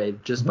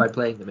Frostgrave just by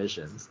playing the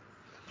missions.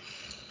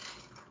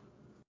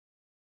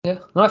 Yeah.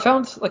 No, I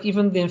found like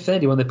even the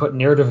Infinity, when they put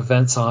narrative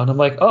events on, I'm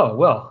like, oh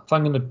well, if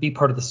I'm going to be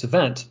part of this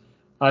event,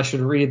 I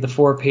should read the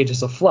 4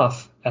 pages of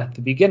fluff at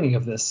the beginning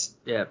of this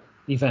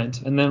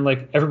event, and then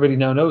like everybody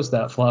now knows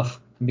that fluff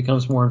and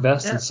becomes more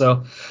invested.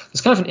 So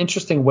it's kind of an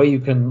interesting way you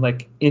can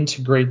like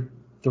integrate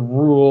the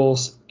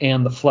rules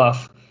and the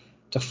fluff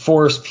to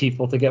force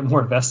people to get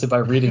more invested by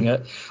reading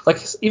it.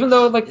 Like even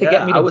though like they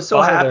get me to I was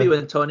so happy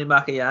when Tony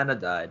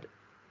Makayana died,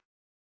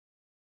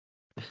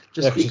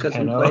 just because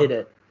we played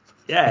it.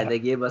 Yeah, and they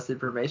gave us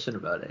information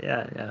about it.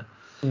 Yeah.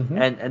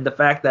 And the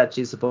fact that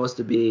she's supposed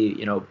to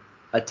be,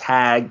 a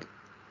tag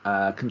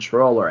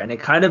controller, and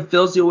it kind of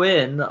fills you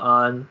in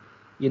on,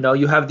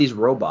 you have these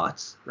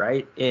robots,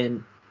 right,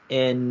 in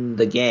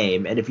the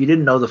game, and if you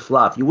didn't know the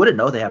fluff, you wouldn't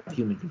know they have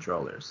human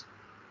controllers.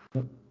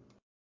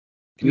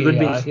 You would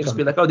just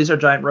be like, oh, these are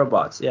giant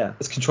robots. Yeah,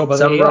 it's controlled by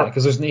the AI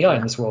because there's an AI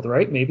in this world,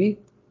 right? Maybe.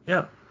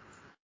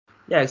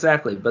 Yeah,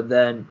 exactly. But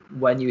then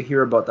when you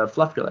hear about that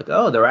fluff, you're like,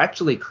 oh, they're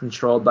actually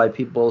controlled by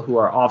people who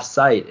are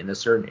off-site in a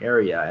certain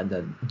area, and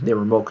then they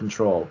remote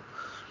control.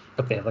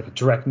 But they have like a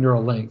direct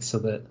neural link so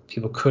that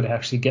people could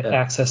actually get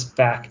access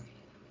back.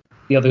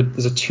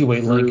 There's a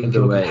two-way link, and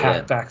people can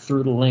hack back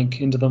through the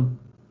link into them.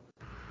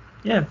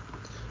 Yeah.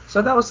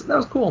 So that was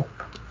cool.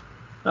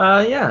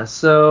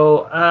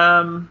 So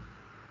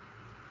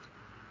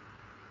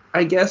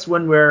I guess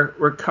when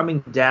we're coming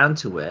down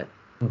to it,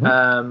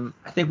 I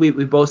think we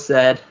both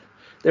said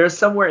there's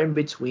somewhere in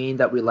between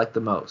that we like the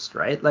most,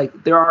 right?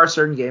 Like there are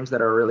certain games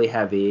that are really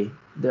heavy.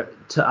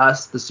 To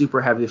us, the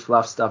super heavy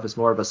fluff stuff is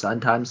more of a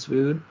sometimes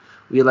food.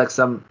 We like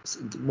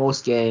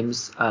most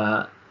games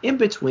in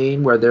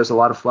between where there's a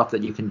lot of fluff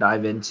that you can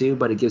dive into,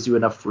 but it gives you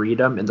enough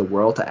freedom in the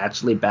world to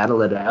actually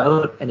battle it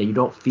out, and you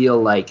don't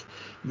feel like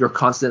you're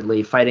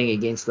constantly fighting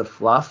against the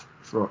fluff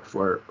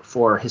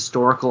for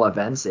historical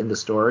events in the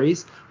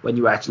stories when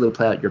you actually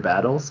play out your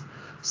battles.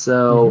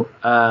 So,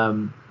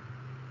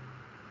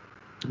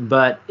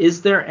 but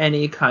is there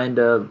any kind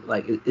of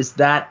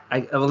that's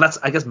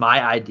I guess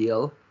my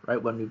ideal,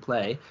 right, when we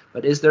play,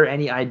 but is there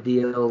any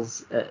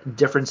ideals,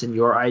 difference in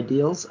your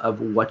ideals of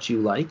what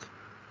you like,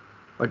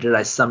 or did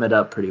I sum it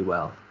up pretty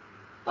well?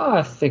 Oh,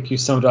 I think you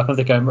summed it up. I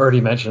think I already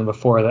mentioned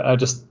before that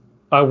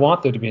I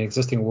want there to be an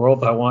existing world,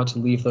 but I want to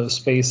leave those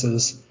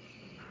spaces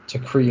to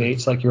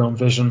create like your own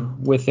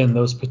vision within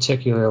those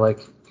particular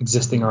like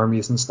existing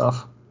armies and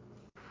stuff.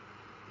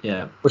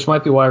 Yeah. Which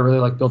might be why I really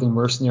like building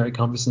mercenary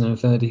companies in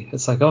Infinity.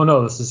 It's like, oh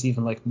no, this is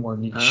even like more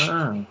niche.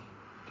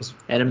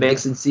 And it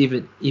makes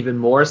it even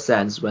more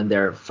sense when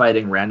they're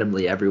fighting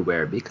randomly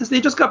everywhere because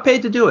they just got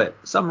paid to do it.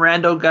 Some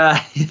rando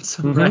guy in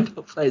some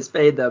random place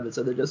paid them, and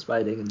so they're just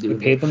fighting and doing.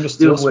 They paid them to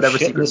steal whatever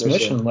shit in this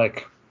mission.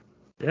 Like,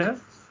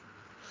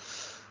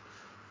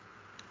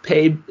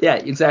 paid. Yeah,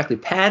 exactly.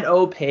 Pan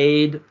O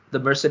paid the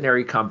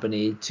mercenary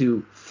company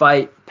to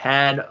fight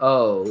Pan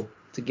O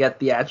to get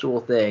the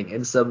actual thing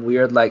in some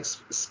weird like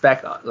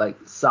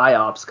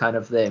psyops kind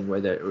of thing where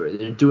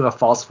they're doing a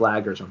false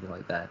flag or something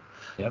like that.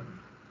 Yep.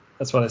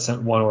 That's why they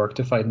sent one orc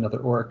to fight another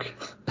orc.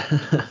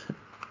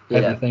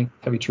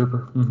 Heavy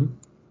trooper.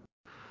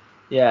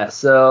 Yeah,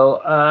 so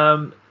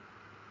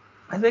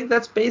I think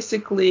that's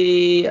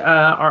basically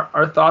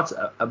our thoughts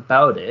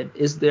about it.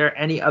 Is there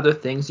any other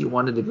things you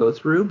wanted to go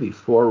through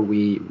before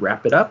we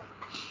wrap it up?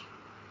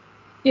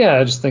 Yeah,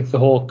 I just think the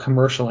whole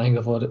commercial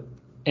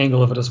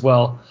angle of it as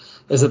well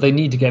is that they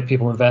need to get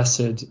people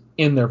invested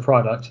in their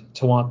product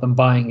to want them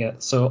buying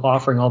it. So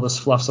offering all this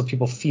fluff so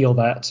people feel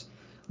that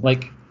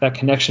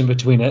connection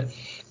between it.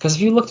 Because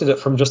if you looked at it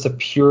from just a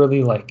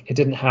purely like it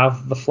didn't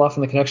have the fluff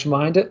and the connection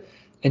behind it,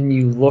 and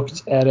you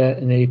looked at it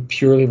in a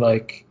purely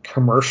like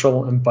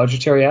commercial and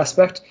budgetary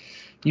aspect,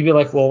 you'd be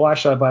like, well, why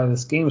should I buy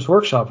this Games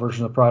Workshop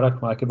version of the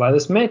product when I could buy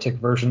this Mantic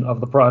version of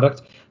the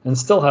product and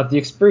still have the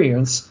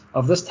experience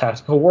of this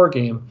tactical war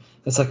game?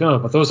 It's like, no,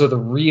 but those are the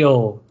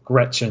real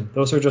Gretchen.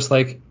 Those are just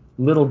like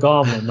little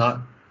goblin, not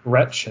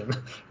Gretchen.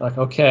 Like,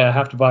 okay, I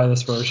have to buy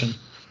this version.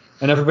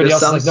 And everybody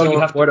else is like, no, you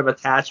have sort of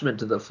attachment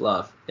to the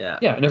fluff. Yeah.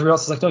 Yeah, and everybody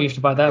else is like, no, you have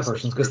to buy that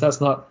version because that's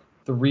not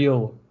the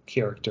real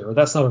character, or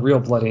that's not a real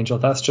Blood Angel.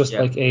 That's just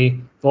like a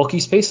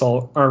bulky space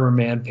armor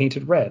man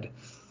painted red.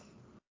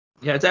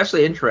 Yeah, it's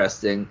actually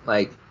interesting.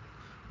 Like,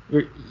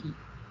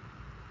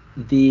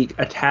 the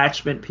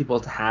attachment people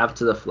have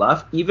to the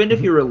fluff, even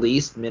if you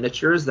release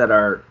miniatures that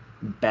are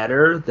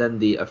better than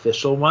the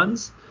official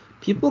ones,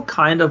 people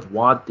kind of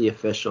want the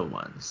official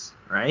ones,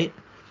 right?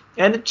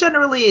 And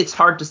generally, it's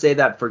hard to say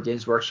that for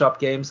Games Workshop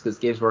games because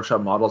Games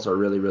Workshop models are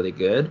really, really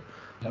good.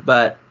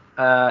 But,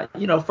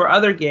 for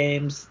other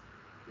games,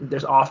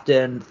 there's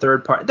often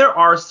there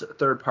are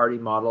third-party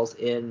models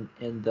in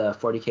the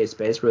 40K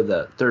space where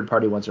the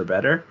third-party ones are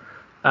better.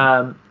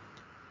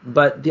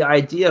 But the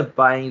idea of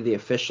buying the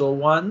official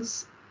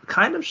ones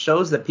kind of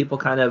shows that people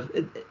kind of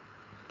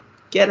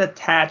get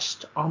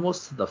attached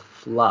almost to the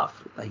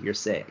fluff, like you're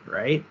saying,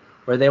 right?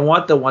 Where they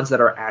want the ones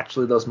that are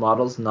actually those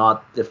models,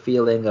 not the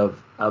feeling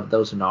of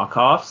those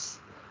knockoffs,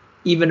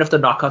 even if the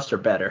knockoffs are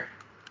better,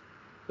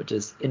 which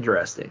is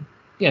interesting.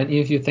 Yeah, and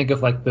if you think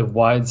of like the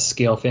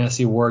wide-scale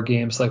fantasy war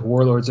games like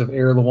Warlords of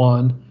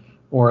Erewhon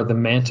or the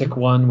Mantic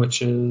one,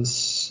 which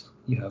is,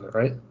 you have it,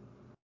 right?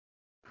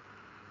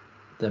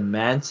 The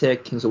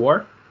Mantic Kings of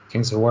War?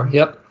 Kings of War,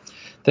 yep.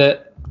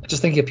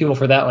 Just thinking of people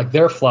for that, like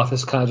their fluff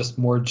is kind of just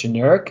more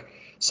generic.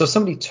 So if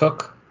somebody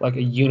took like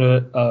a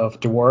unit of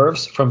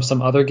dwarves from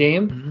some other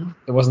game,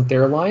 it wasn't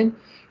their line,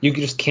 you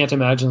just can't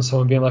imagine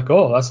someone being like,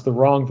 oh, that's the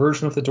wrong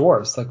version of the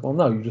dwarves. Like, well,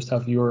 no, you just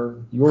have your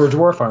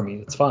dwarf army.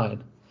 It's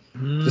fine.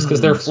 Just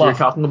because they're fluff. So you're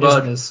talking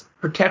about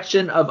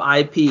protection of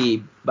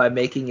IP by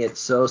making it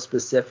so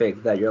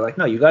specific that you're like,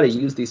 no, you got to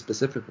use these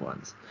specific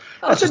ones.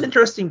 That's an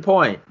interesting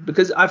point,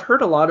 because I've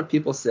heard a lot of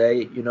people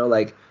say,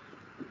 like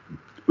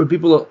when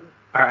people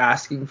are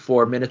asking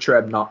for miniature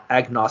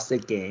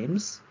agnostic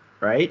games,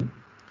 right?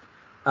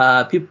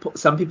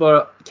 Some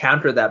people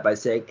counter that by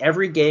saying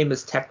every game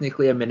is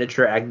technically a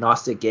miniature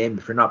agnostic game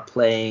if you're not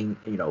playing,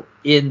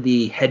 in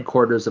the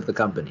headquarters of the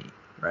company,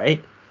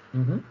 right?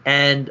 Mm-hmm.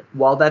 And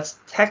while that's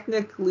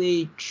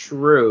technically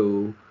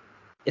true,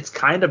 it's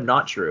kind of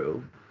not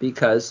true,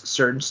 because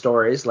certain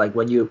stories, like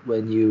when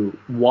you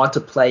want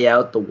to play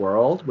out the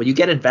world, when you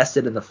get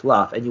invested in the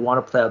fluff and you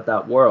want to play out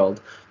that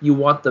world, you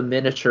want the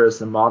miniatures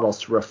and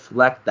models to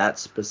reflect that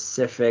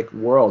specific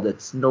world. It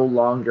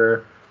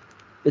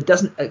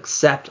doesn't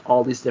accept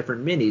all these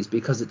different minis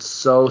because it's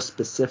so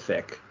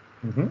specific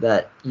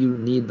that you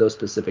need those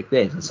specific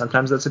things. And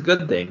sometimes that's a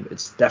good thing.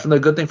 It's definitely a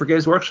good thing for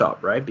Games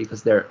Workshop, right?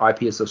 Because their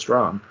IP is so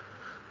strong.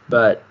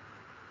 But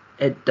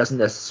it doesn't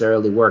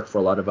necessarily work for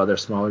a lot of other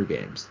smaller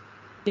games.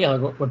 Yeah,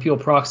 like when people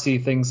proxy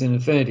things in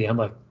Infinity, I'm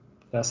like,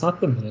 that's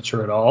not the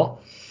miniature at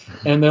all.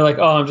 And they're like,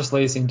 oh, I'm just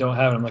lazy and don't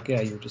have it. I'm like, yeah,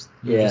 you're just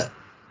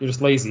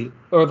lazy.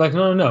 Or like,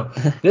 no.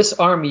 This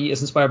army is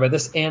inspired by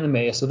this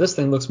anime, so this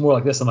thing looks more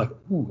like this. I'm like,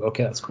 ooh,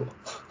 okay, that's cool.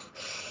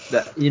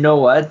 You know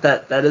what?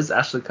 That is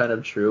actually kind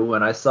of true.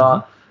 When I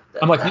saw,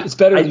 I'm like, it's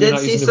better. I did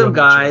see some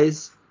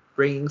guys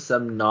bringing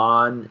some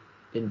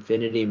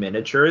non-Infinity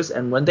miniatures,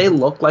 and when they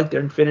look like they're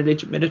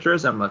Infinity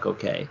miniatures, I'm like,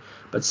 okay.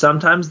 But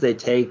sometimes they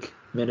take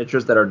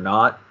miniatures that are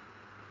not,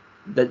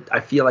 that I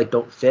feel like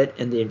don't fit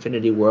in the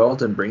Infinity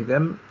world, and bring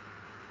them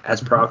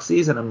as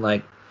proxies, and I'm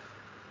like,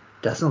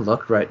 doesn't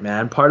look right,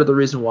 man. Part of the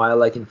reason why I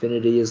like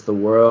Infinity is the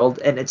world,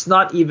 and it's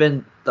not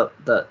even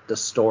the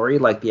story,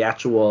 like the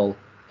actual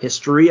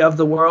history of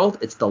the world,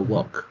 it's the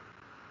look,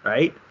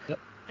 right? Yep.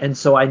 And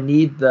so I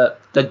need the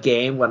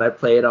game, when I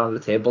play it on the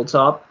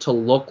tabletop, to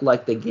look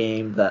like the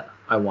game that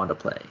I want to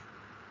play,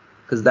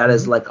 because that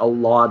is like a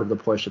lot of the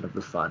portion of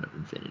the fun of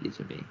Infinity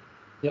to me.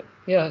 Yep.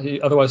 Yeah.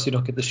 Otherwise, you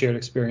don't get the shared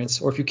experience,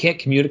 or if you can't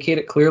communicate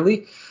it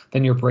clearly,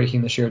 then you're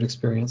breaking the shared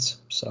experience.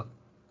 So.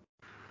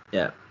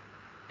 Yeah.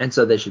 And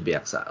so they should be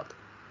exiled.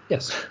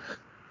 Yes.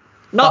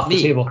 Not off me.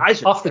 The table. I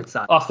should off be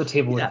exiled. Off the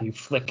table with you,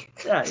 flick.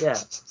 Yeah.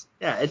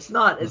 It's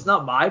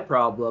not my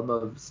problem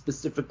of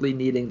specifically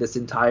needing this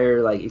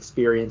entire like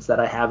experience that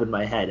I have in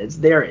my head. It's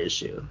their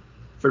issue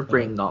for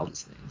bringing all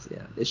these things.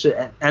 Yeah. They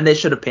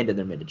should have painted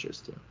their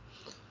miniatures too.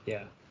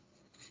 Yeah.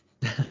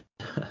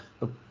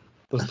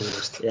 Those the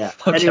worst. Yeah.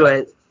 Okay.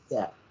 Anyway,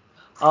 yeah.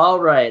 All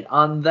right.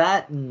 On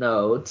that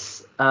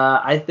note,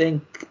 I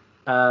think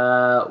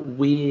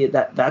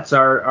that's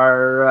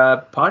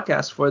our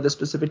podcast for this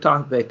specific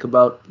topic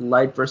about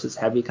light versus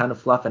heavy kind of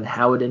fluff and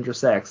how it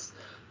intersects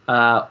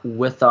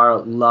with our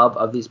love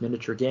of these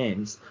miniature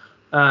games.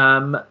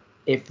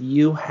 If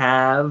you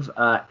have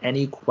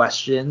any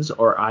questions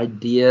or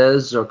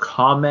ideas or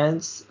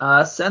comments,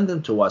 send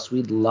them to us.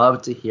 We'd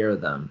love to hear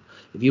them.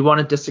 If you want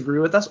to disagree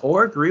with us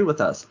or agree with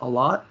us a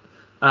lot,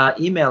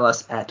 email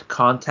us at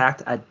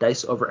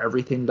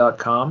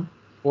contact@diceovereverything.com.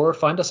 Or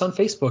find us on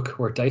Facebook.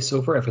 We're Dice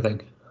Over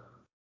Everything.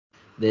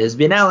 This has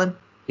been Alan.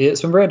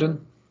 It's been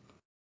Brandon.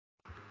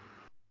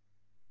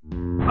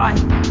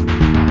 Bye.